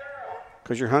yourself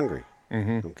because you're hungry.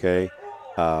 Mm-hmm. Okay,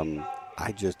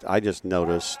 I just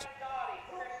noticed,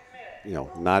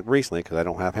 not recently because I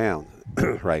don't have hounds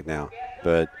right now,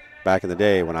 but back in the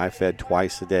day when I fed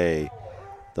twice a day,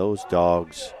 those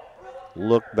dogs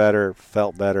looked better,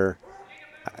 felt better,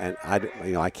 and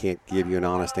I can't give you an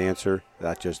honest answer.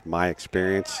 That's just my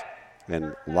experience,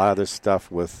 and a lot of this stuff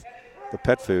with the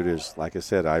pet food is, like I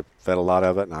said, I fed a lot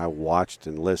of it, and I watched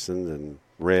and listened and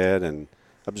read and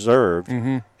observed,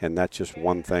 mm-hmm. and that's just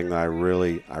one thing that I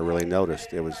really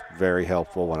noticed. It was very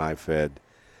helpful when I fed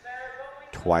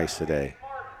twice a day.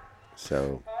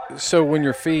 So when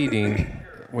you're feeding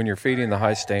the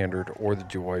high standard or the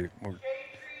Joy,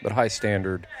 but high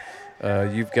standard,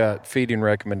 you've got feeding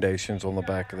recommendations on the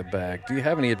back of the bag. Do you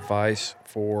have any advice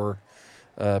for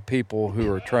people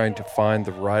who are trying to find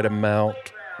the right amount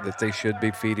that they should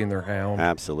be feeding their hound?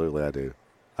 Absolutely, I do.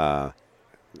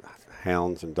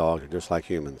 Hounds and dogs are just like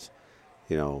humans.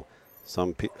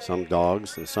 Some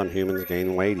dogs and some humans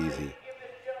gain weight easy.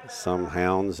 Some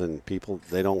hounds and people,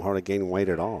 they don't hardly gain weight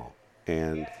at all.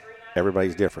 And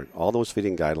everybody's different. All those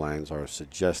feeding guidelines are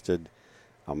suggested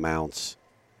amounts,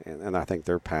 and I think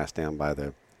they're passed down by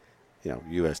the,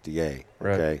 USDA.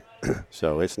 Right. Okay,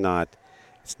 so it's not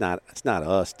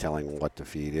us telling what to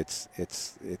feed. It's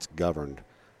governed,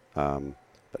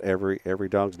 but every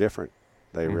dog's different.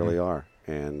 They really are,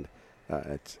 and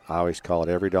I always call it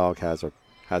every dog has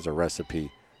a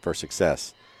recipe for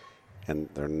success, and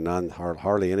they're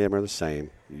hardly any of them are the same.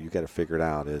 You got to figure it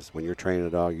out. Is when you're training a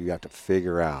dog, you have to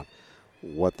figure out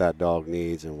what that dog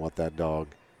needs and what that dog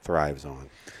thrives on.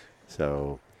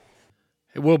 So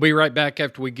we'll be right back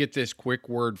after we get this quick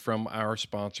word from our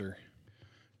sponsor.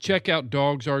 Check out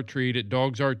Dogs Are Treat at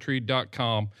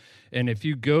dogsaretreat.com, and if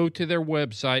you go to their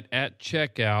website at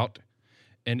checkout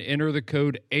and enter the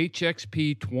code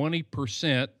HXP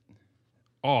 20%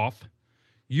 off,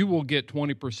 you will get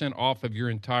 20% off of your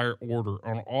entire order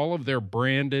on all of their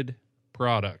branded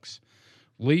products.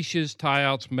 Leashes,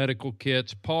 tie-outs, medical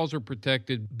kits, paws are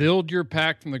protected. Build your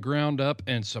pack from the ground up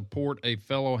and support a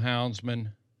fellow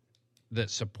houndsman that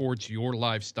supports your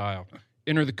lifestyle.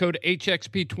 Enter the code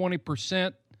HXP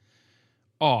 20%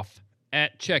 off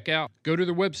at checkout. Go to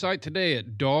their website today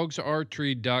at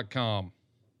dogsaretreat.com.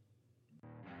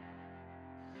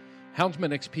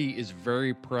 Houndsman XP is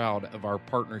very proud of our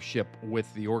partnership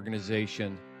with the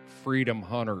organization Freedom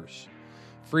Hunters.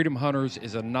 Freedom Hunters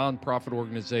is a nonprofit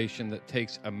organization that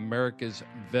takes America's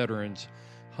veterans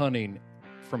hunting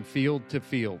from field to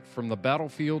field, from the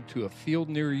battlefield to a field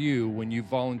near you when you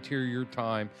volunteer your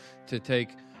time to take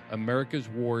America's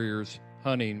warriors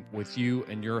hunting with you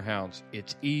and your hounds.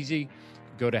 It's easy.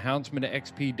 Go to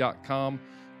houndsmanxp.com,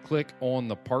 click on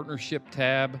the partnership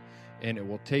tab, and it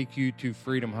will take you to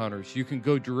Freedom Hunters. You can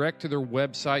go direct to their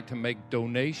website to make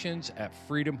donations at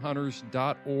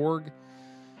freedomhunters.org.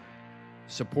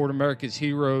 Support America's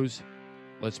heroes.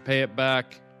 Let's pay it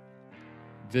back.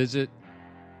 Visit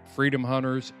Freedom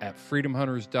Hunters at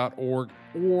freedomhunters.org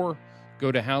or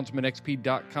go to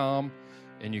houndsmanxp.com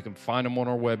and you can find them on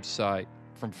our website.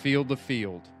 From field to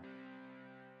field.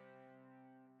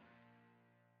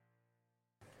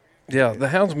 Yeah, the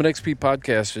Houndsman XP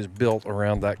podcast is built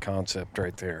around that concept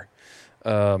right there.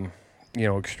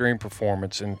 Extreme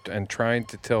performance and trying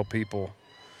to tell people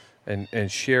and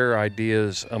share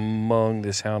ideas among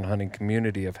this hound hunting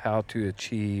community of how to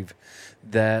achieve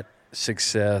that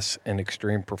success and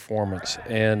extreme performance.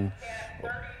 And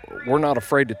we're not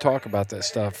afraid to talk about that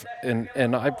stuff.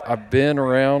 And I've been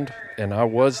around, and I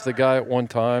was the guy at one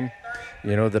time,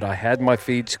 that I had my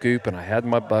feed scoop and I had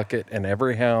my bucket, and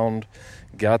every hound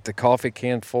got the coffee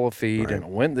can full of feed, right, and it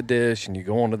went in the dish, and you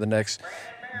go on to the next.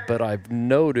 But I've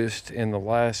noticed in the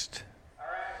last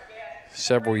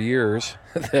several years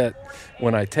that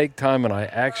when I take time and I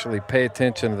actually pay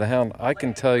attention to the hound, I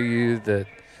can tell you that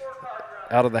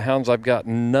out of the hounds I've got,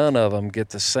 none of them get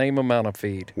the same amount of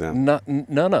feed. No.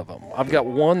 None of them. I've got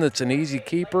one that's an easy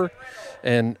keeper,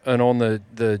 and on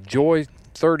the Joy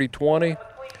 30-20,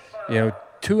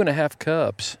 2.5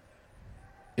 cups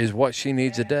is what she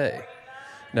needs a day.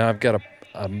 Now I've got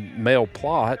a male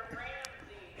plot.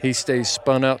 He stays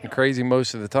spun out and crazy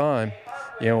most of the time.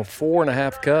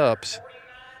 4.5 cups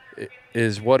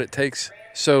is what it takes.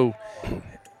 So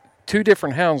 2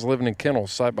 different hounds living in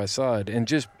kennels side by side, and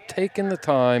just taking the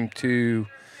time to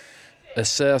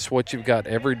assess what you've got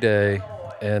every day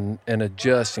and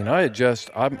adjusting.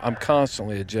 I'm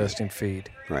constantly adjusting feed.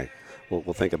 Right. Well,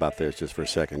 we'll think about this just for a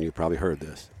second. You probably heard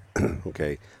this.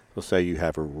 Okay. We'll say you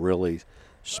have a really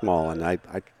small, and I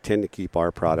tend to keep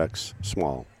our products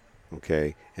small,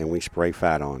 okay, and we spray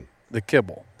fat on. The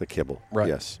kibble. Right.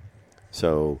 Yes.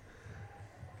 So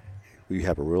you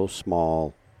have a real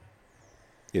small,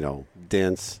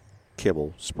 dense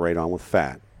kibble sprayed on with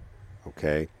fat,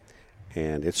 okay,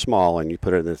 and it's small, and you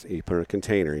put it in a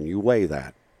container, and you weigh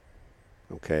that,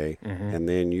 okay, and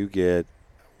then you get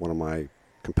one of my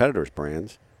competitors'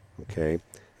 brands, okay,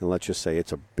 and let's just say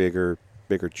it's a bigger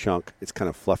chunk, it's kind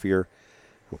of fluffier,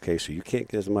 okay, so you can't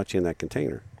get as much in that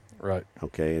container, right,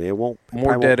 okay, and it won't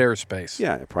more dead air space.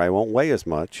 Yeah, it probably won't weigh as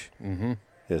much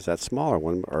as that smaller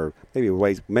one, or maybe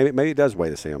it does weigh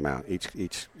the same amount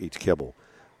each kibble.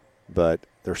 But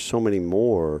there's so many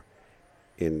more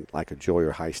in like a Joy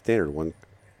or High Standard one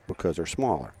because they're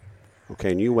smaller.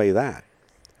 Okay, and you weigh that.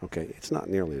 Okay, it's not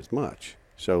nearly as much.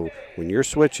 So when you're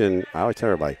switching, I always tell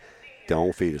everybody,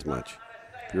 don't feed as much.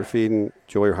 If you're feeding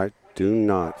Joy or High, do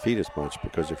not feed as much,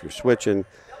 because if you're switching,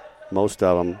 most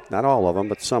of them, not all of them,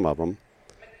 but some of them,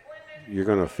 you're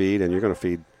going to feed, and you're going to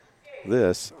feed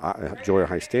this Joy or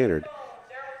High Standard,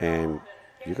 and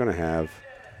you're going to have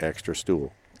extra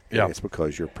stool. Yeah, it's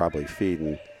because you're probably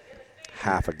feeding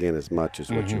half again as much as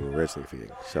what you were originally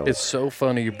feeding. So it's so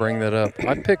funny you bring that up.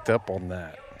 I picked up on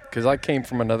that because I came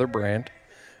from another brand,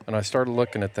 and I started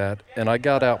looking at that, and I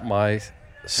got out my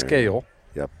scale.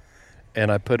 Yep. And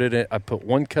I put it in. I put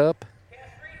 1 cup.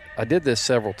 I did this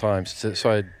several times,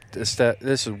 so this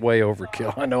is way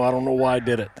overkill. I know. I don't know why I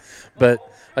did it, but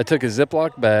I took a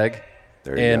Ziploc bag,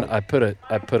 and I put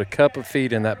a cup of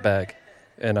feed in that bag,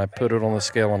 and I put it on the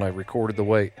scale, and I recorded the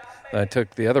weight. And I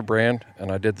took the other brand,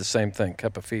 and I did the same thing,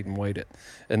 cup of feed and weighed it.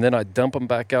 And then I dump them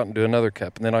back out and do another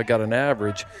cup. And then I got an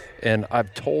average, and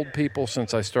I've told people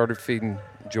since I started feeding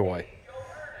Joy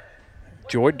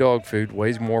dog food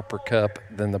weighs more per cup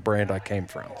than the brand I came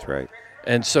from. That's right.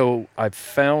 And so I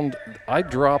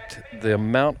dropped the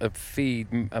amount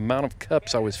of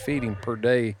cups I was feeding per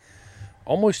day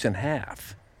almost in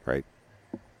half. Right.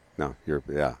 No,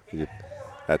 I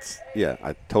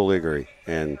totally agree.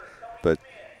 But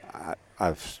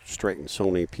I've straightened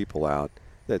so many people out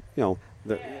that,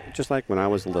 just like when I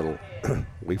was little,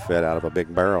 we fed out of a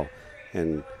big barrel,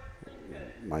 and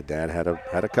my dad had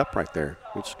a cup right there.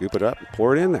 We'd scoop it up and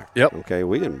pour it in there. Yep. Okay,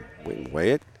 we didn't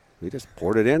weigh it. We just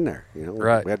poured it in there.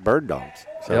 Right. We had bird dogs.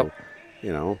 So,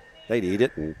 they'd eat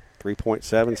it in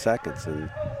 3.7 seconds. And,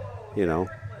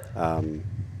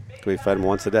 we fed them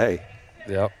once a day.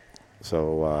 Yep.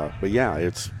 So, but yeah,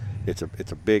 it's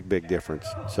a big, big difference.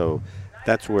 So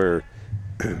that's where,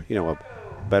 a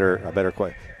better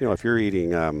question. If you're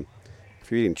eating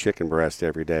chicken breast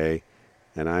every day,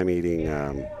 and I'm eating,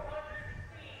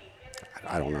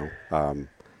 I don't know,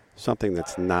 something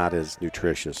that's not as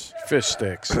nutritious. Fish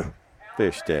sticks.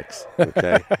 Fish sticks.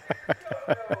 Okay.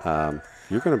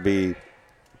 You're going to be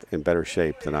in better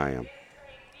shape than I am.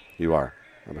 You are,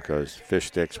 because fish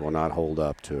sticks will not hold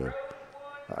up to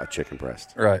a chicken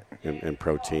breast. Right. In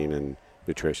protein and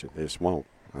nutrition, they just won't.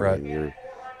 Right. I mean,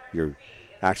 you're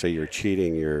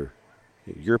cheating.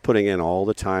 You're putting in all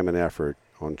the time and effort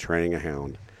on training a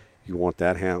hound. You want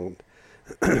that hound.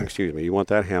 Excuse me. You want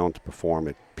that hound to perform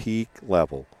at peak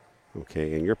level.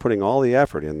 Okay, and you're putting all the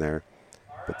effort in there,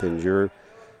 but then you're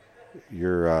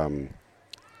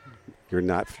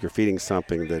feeding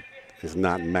something that is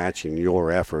not matching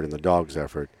your effort and the dog's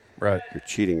effort. Right. You're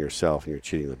cheating yourself and you're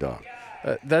cheating the dog.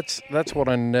 That's what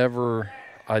I never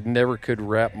could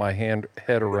wrap my head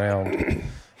around.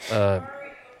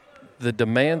 The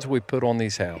demands we put on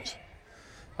these hounds.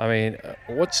 I mean,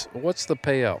 what's the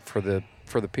payout for the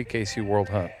PKC World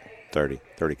Hunt? $30K.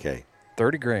 $30,000.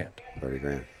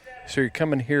 $30,000. So you're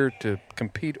coming here to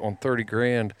compete on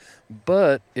 $30,000,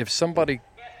 but if somebody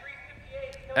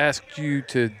asked you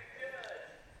to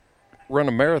run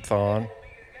a marathon,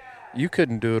 you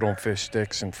couldn't do it on fish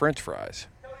sticks and French fries,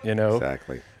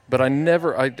 Exactly. But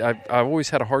I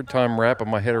always had a hard time wrapping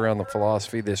my head around the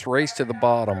philosophy, this race to the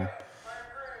bottom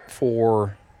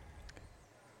for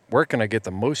where can I get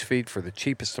the most feed for the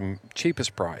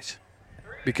cheapest price?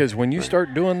 Because when you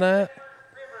start doing that,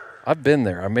 I've been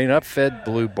there. I mean, I've fed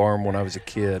Blue Barn when I was a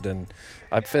kid, and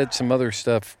I've fed some other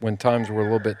stuff when times were a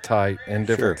little bit tight and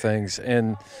different things.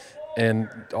 And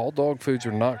all dog foods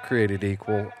are not created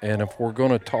equal. And if we're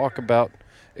going to talk about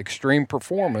extreme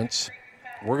performance,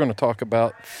 we're going to talk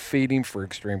about feeding for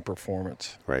extreme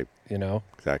performance. Right.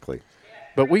 Exactly.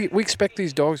 But we expect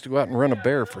these dogs to go out and run a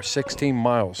bear for 16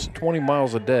 miles, 20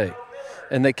 miles a day.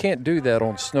 And they can't do that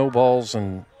on snowballs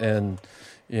and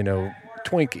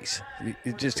Twinkies.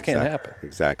 It just can't happen.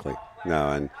 Exactly.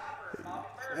 No,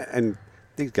 and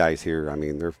these guys here, I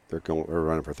mean, they're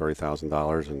running for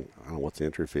 $30,000, and I don't know what's the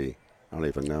entry fee. I don't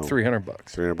even know. $300.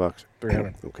 $300.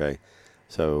 $300. Okay,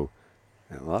 so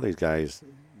a lot of these guys,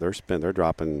 they're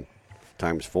dropping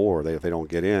times 4. If they don't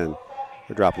get in,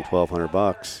 they're dropping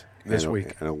 $1,200 this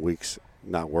week, and a week's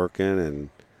not working, and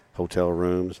hotel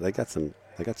rooms. They got some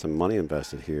money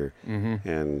invested here,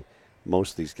 and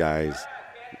most of these guys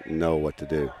know what to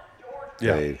do.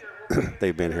 Yeah.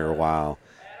 They've been here a while.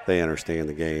 They understand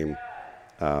the game.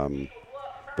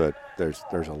 But there's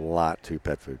a lot to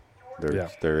pet food. There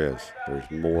is.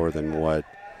 There's more than what,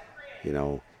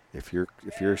 if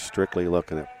you're strictly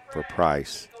looking for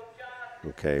price,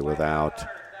 okay, without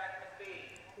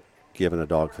giving a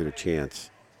dog food a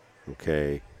chance,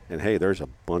 okay, and hey, there's a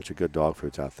bunch of good dog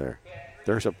foods out there.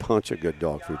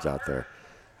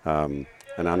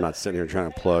 And I'm not sitting here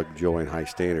trying to plug Joy and High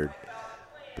Standard.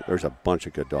 But there's a bunch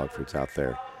of good dog foods out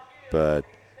there. But,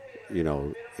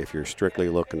 if you're strictly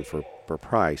looking for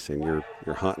price and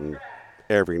you're hunting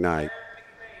every night,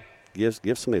 give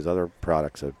some of these other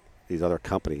products, these other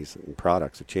companies and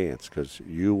products a chance, because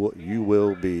you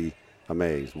will be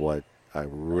amazed what a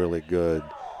really good,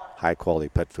 high-quality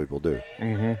pet food will do.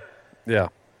 Mm-hmm. Yeah.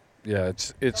 Yeah,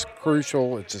 it's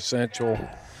crucial. It's essential.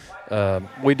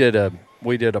 We did a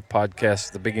podcast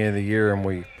at the beginning of the year,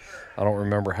 and I don't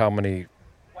remember how many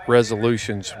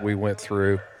resolutions we went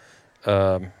through,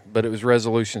 But it was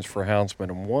resolutions for houndsmen,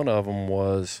 and one of them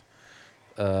was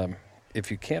if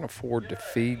you can't afford to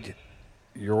feed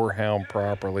your hound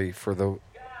properly for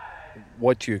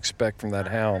what you expect from that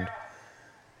hound,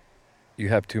 you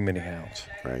have too many hounds.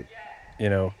 Right. You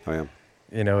know. I am.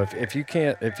 You know, if you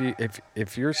can't,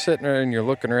 if you're sitting there and you're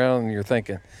looking around and you're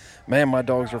thinking, man, my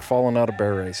dogs are falling out of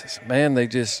bear races. Man, they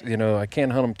just, I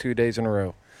can't hunt them 2 days in a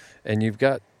row. And you've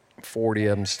got 40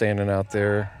 of them standing out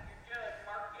there.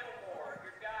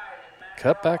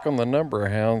 Cut back on the number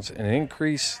of hounds and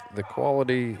increase the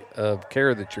quality of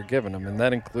care that you're giving them, and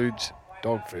that includes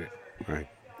dog food. Right.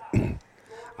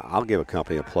 I'll give a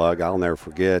company a plug. I'll never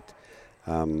forget,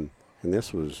 and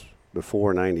this was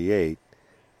before '98.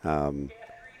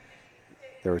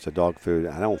 There was a dog food,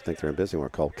 I don't think they're in business anymore,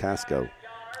 called Casco.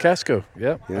 Casco,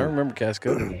 yeah. I Yeah. remember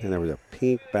Casco. And there was a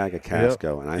pink bag of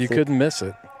Casco. And you couldn't miss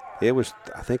it.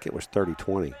 I think it was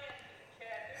 30-20.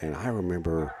 And I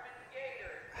remember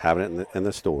having it in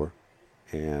the store,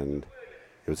 and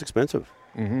it was expensive.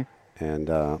 Mm-hmm. And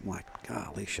I'm like,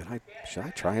 golly, should I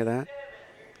try that?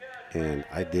 And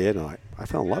I did, and I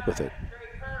fell in love with it.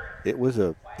 It was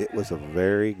a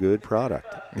very good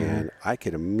product, and I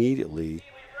could immediately,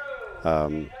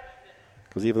 because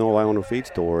even though I own a feed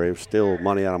store, it was still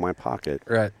money out of my pocket,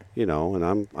 right? And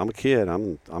I'm a kid.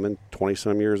 I'm in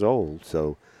 20-some years old,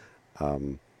 so,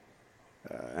 and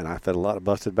I fed a lot of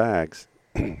busted bags.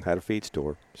 Had a feed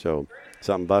store, so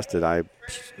something busted, I,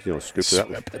 scooped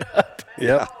it up.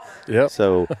 Yep.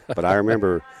 So, but I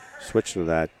remember switching to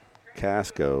that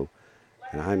Casco,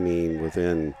 and I mean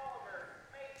within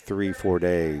 3-4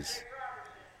 days,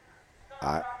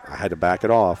 I had to back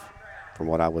it off from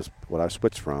what I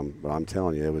switched from. But I'm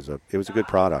telling you, it was a good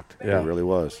product. Yeah. It really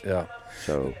was. Yeah.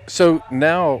 So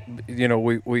now,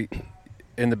 we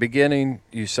in the beginning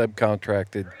you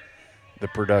subcontracted the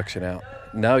production out.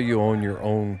 Now you own your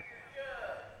own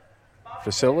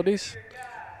facilities?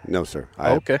 No, sir.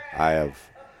 Okay. I have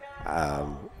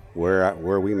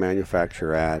where we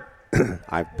manufacture at.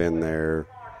 I've been there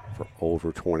for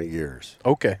over 20 years.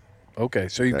 Okay.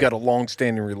 So you've got a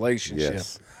long-standing relationship.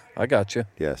 Yes. I got you.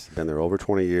 Yes, been there over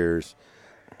 20 years.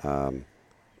 I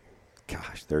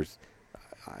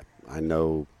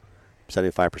know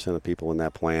 75% of the people in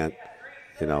that plant,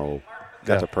 got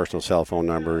their personal cell phone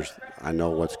numbers. I know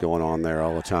what's going on there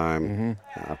all the time.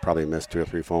 Mm-hmm. I probably missed 2 or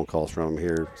 3 phone calls from them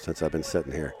here since I've been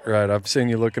sitting here. Right. I've seen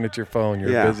you looking at your phone.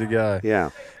 You're a busy guy.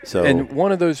 Yeah. So, and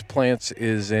one of those plants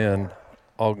is in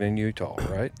Ogden, Utah,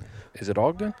 right? Is it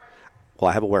Ogden? Well,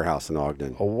 I have a warehouse in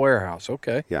Ogden. A warehouse.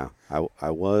 Okay. Yeah.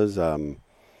 I was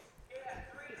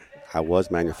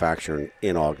manufacturing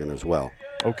in Ogden as well.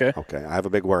 Okay. Okay. I have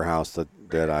a big warehouse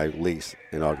that I lease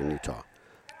in Ogden, Utah.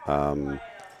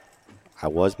 I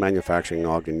was manufacturing in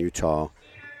Ogden, Utah,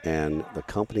 and the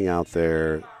company out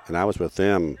there, and I was with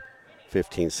them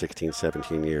 15, 16,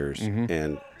 17 years,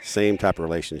 and same type of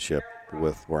relationship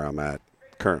with where I'm at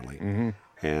currently.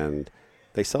 And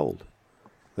they sold.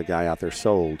 The guy out there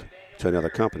sold to another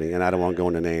company, and I don't want to go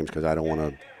into names because I don't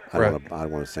want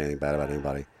to say anything bad about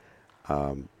anybody.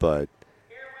 But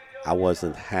I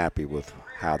wasn't happy with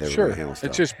how they were going to handle stuff.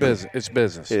 It's just business. It's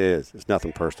business. It is. It's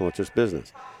nothing personal. It's just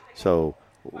business. So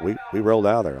we rolled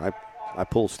out of there. I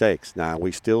pulled stakes. Now I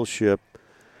still ship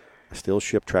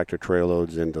tractor trailer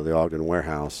loads into the Ogden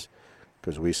warehouse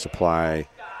because we supply,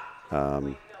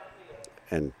 and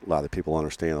a lot of the people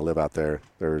understand that live out there.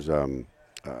 There's a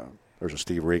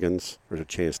Steve Regan's. There's a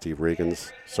chain of Steve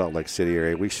Regan's, Salt Lake City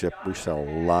area. We sell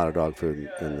a lot of dog food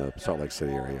in the Salt Lake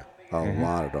City area. A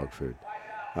lot of dog food.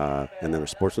 And then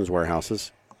there's Sportsman's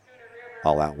Warehouses,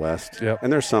 all out west. Yep.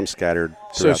 And there's some scattered.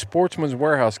 So Sportsman's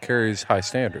Warehouse carries High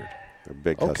Standard. They're a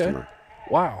big customer.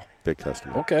 Wow. Big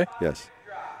customer. Okay. Yes.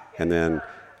 And then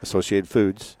Associated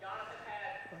Foods.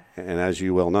 And as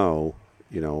you well know,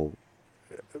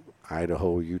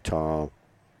 Idaho, Utah,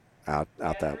 out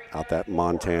that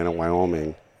Montana,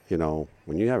 Wyoming,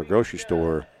 when you have a grocery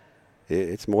store,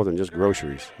 it's more than just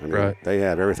groceries. I mean, right. They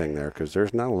have everything there because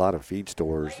there's not a lot of feed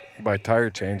stores. Buy tire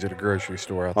chains at a grocery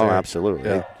store out there. Oh, absolutely.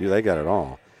 Yeah. They got it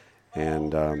all.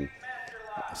 And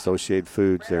Associated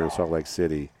Foods there in Salt Lake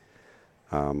City,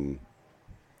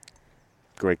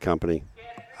 great company.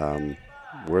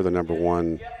 We're the number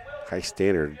one High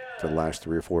Standard for the last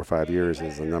 3 or 4 or 5 years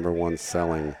is the number one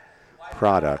selling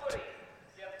product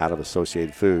out of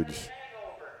Associated Foods,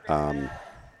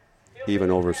 even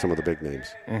over some of the big names.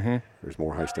 There's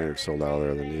more High Standards sold out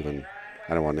there than even,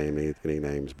 I don't want to name any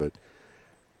names, but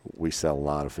we sell a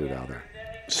lot of food out there.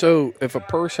 So if a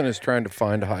person is trying to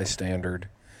find a High Standard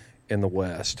in the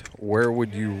West, where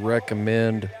would you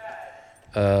recommend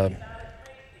the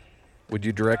would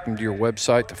you direct them to your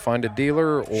website to find a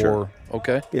dealer? Or Sure.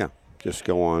 Okay. Yeah, just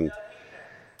go on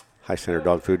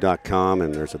highstandarddogfood.com,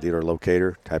 and there's a dealer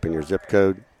locator. Type in your zip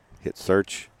code, hit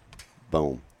search,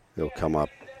 boom. It'll come up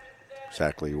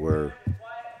exactly where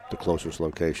the closest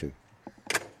location.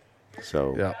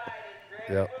 So Yeah.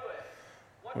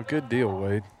 Well, good deal,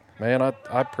 Wade. Man, I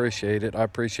appreciate it. I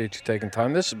appreciate you taking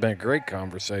time. This has been a great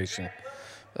conversation.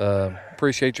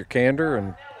 Appreciate your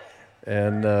candor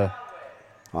and I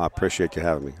appreciate you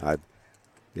having me. I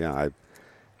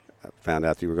found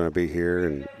out that you were going to be here,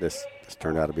 and this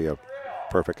turned out to be a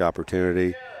perfect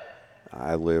opportunity.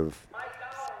 I live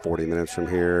 40 minutes from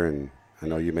here, and I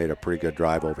know you made a pretty good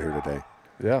drive over here today.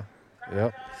 yeah.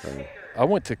 So, I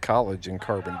went to college in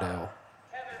Carbondale,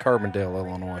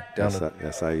 Illinois.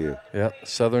 SIU. Yeah,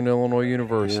 Southern Illinois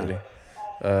University.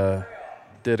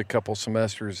 Did a couple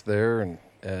semesters there, and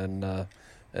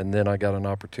then I got an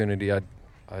opportunity. I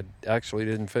actually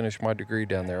didn't finish my degree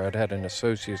down there. I'd had an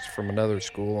associate's from another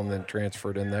school and then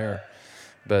transferred in there.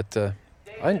 But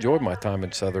I enjoyed my time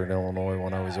in Southern Illinois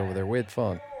when I was over there. We had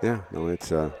fun. Yeah, no,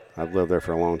 it's I've lived there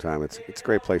for a long time. It's a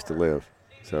great place to live.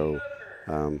 So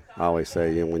I always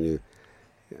say,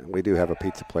 we do have a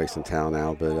pizza place in town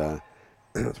now, but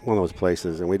it's one of those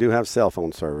places, and we do have cell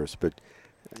phone service. But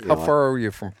How far are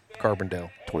you from Carbondale?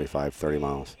 25, 30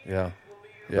 miles. Yeah.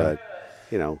 But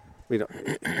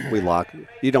we lock.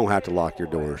 You don't have to lock your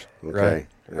doors. Okay.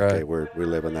 Right. We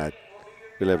live in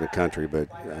the country, but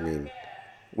I mean,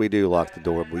 we do lock the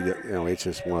door. It's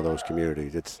just one of those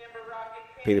communities. It's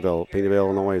Peanaville,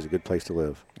 Illinois is a good place to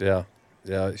live. Yeah,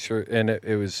 sure. And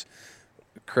it was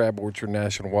Crab Orchard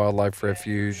National Wildlife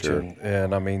Refuge, Sure.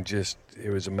 and I mean, it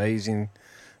was amazing.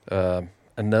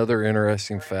 Another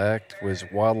interesting fact was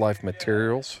Wildlife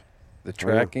Materials, the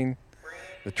tracking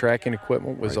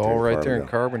equipment was Right there all in right there in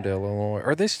Carbondale, Illinois.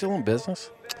 Are they still in business?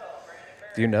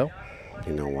 Do you know?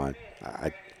 You know what?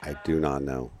 I do not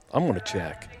know. I'm going to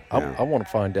check. Yeah. I want to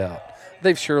find out.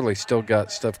 They've surely still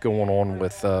got stuff going on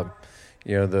with, the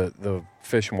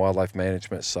fish and wildlife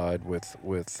management side with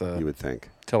You would think.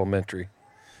 telemetry.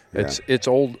 Yeah. It's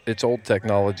old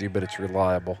technology, but it's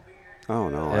reliable. Oh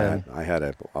no, And- I had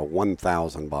a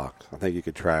 1,000 box. I think you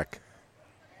could track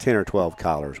 10 or 12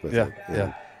 collars with Yeah, it. And,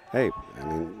 yeah. Hey, I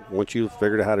mean, once you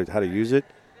figured out how to use it,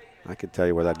 I could tell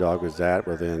you where that dog was at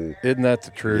within. Isn't that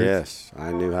the truth? Yes,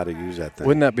 I knew how to use that thing.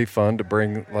 Wouldn't that be fun to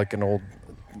bring like an old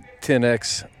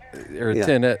 10X or Yeah.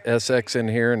 10SX in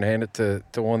here and hand it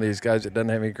to one of these guys that doesn't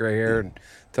have any gray hair and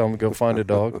tell them to go find a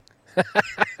dog?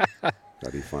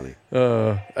 That'd be funny.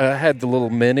 I had the little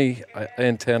mini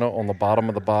antenna on the bottom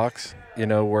of the box,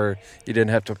 where you didn't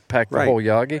have to pack the Right. whole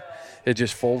Yagi. It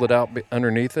just folded out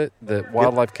underneath it that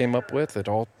Wildlife came up with. It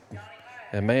all,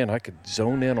 and man, I could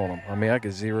zone in on them. I mean, I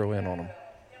could zero in on them.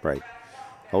 Right.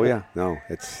 Oh yeah. No,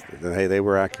 they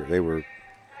were accurate. They were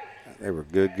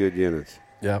good units.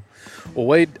 Yeah. Well,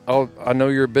 Wade, I know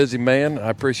you're a busy man. I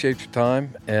appreciate your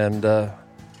time. And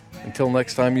until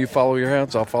next time you follow your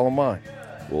hounds, I'll follow mine.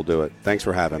 We'll do it. Thanks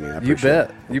for having me. I You appreciate it.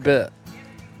 bet. You bet.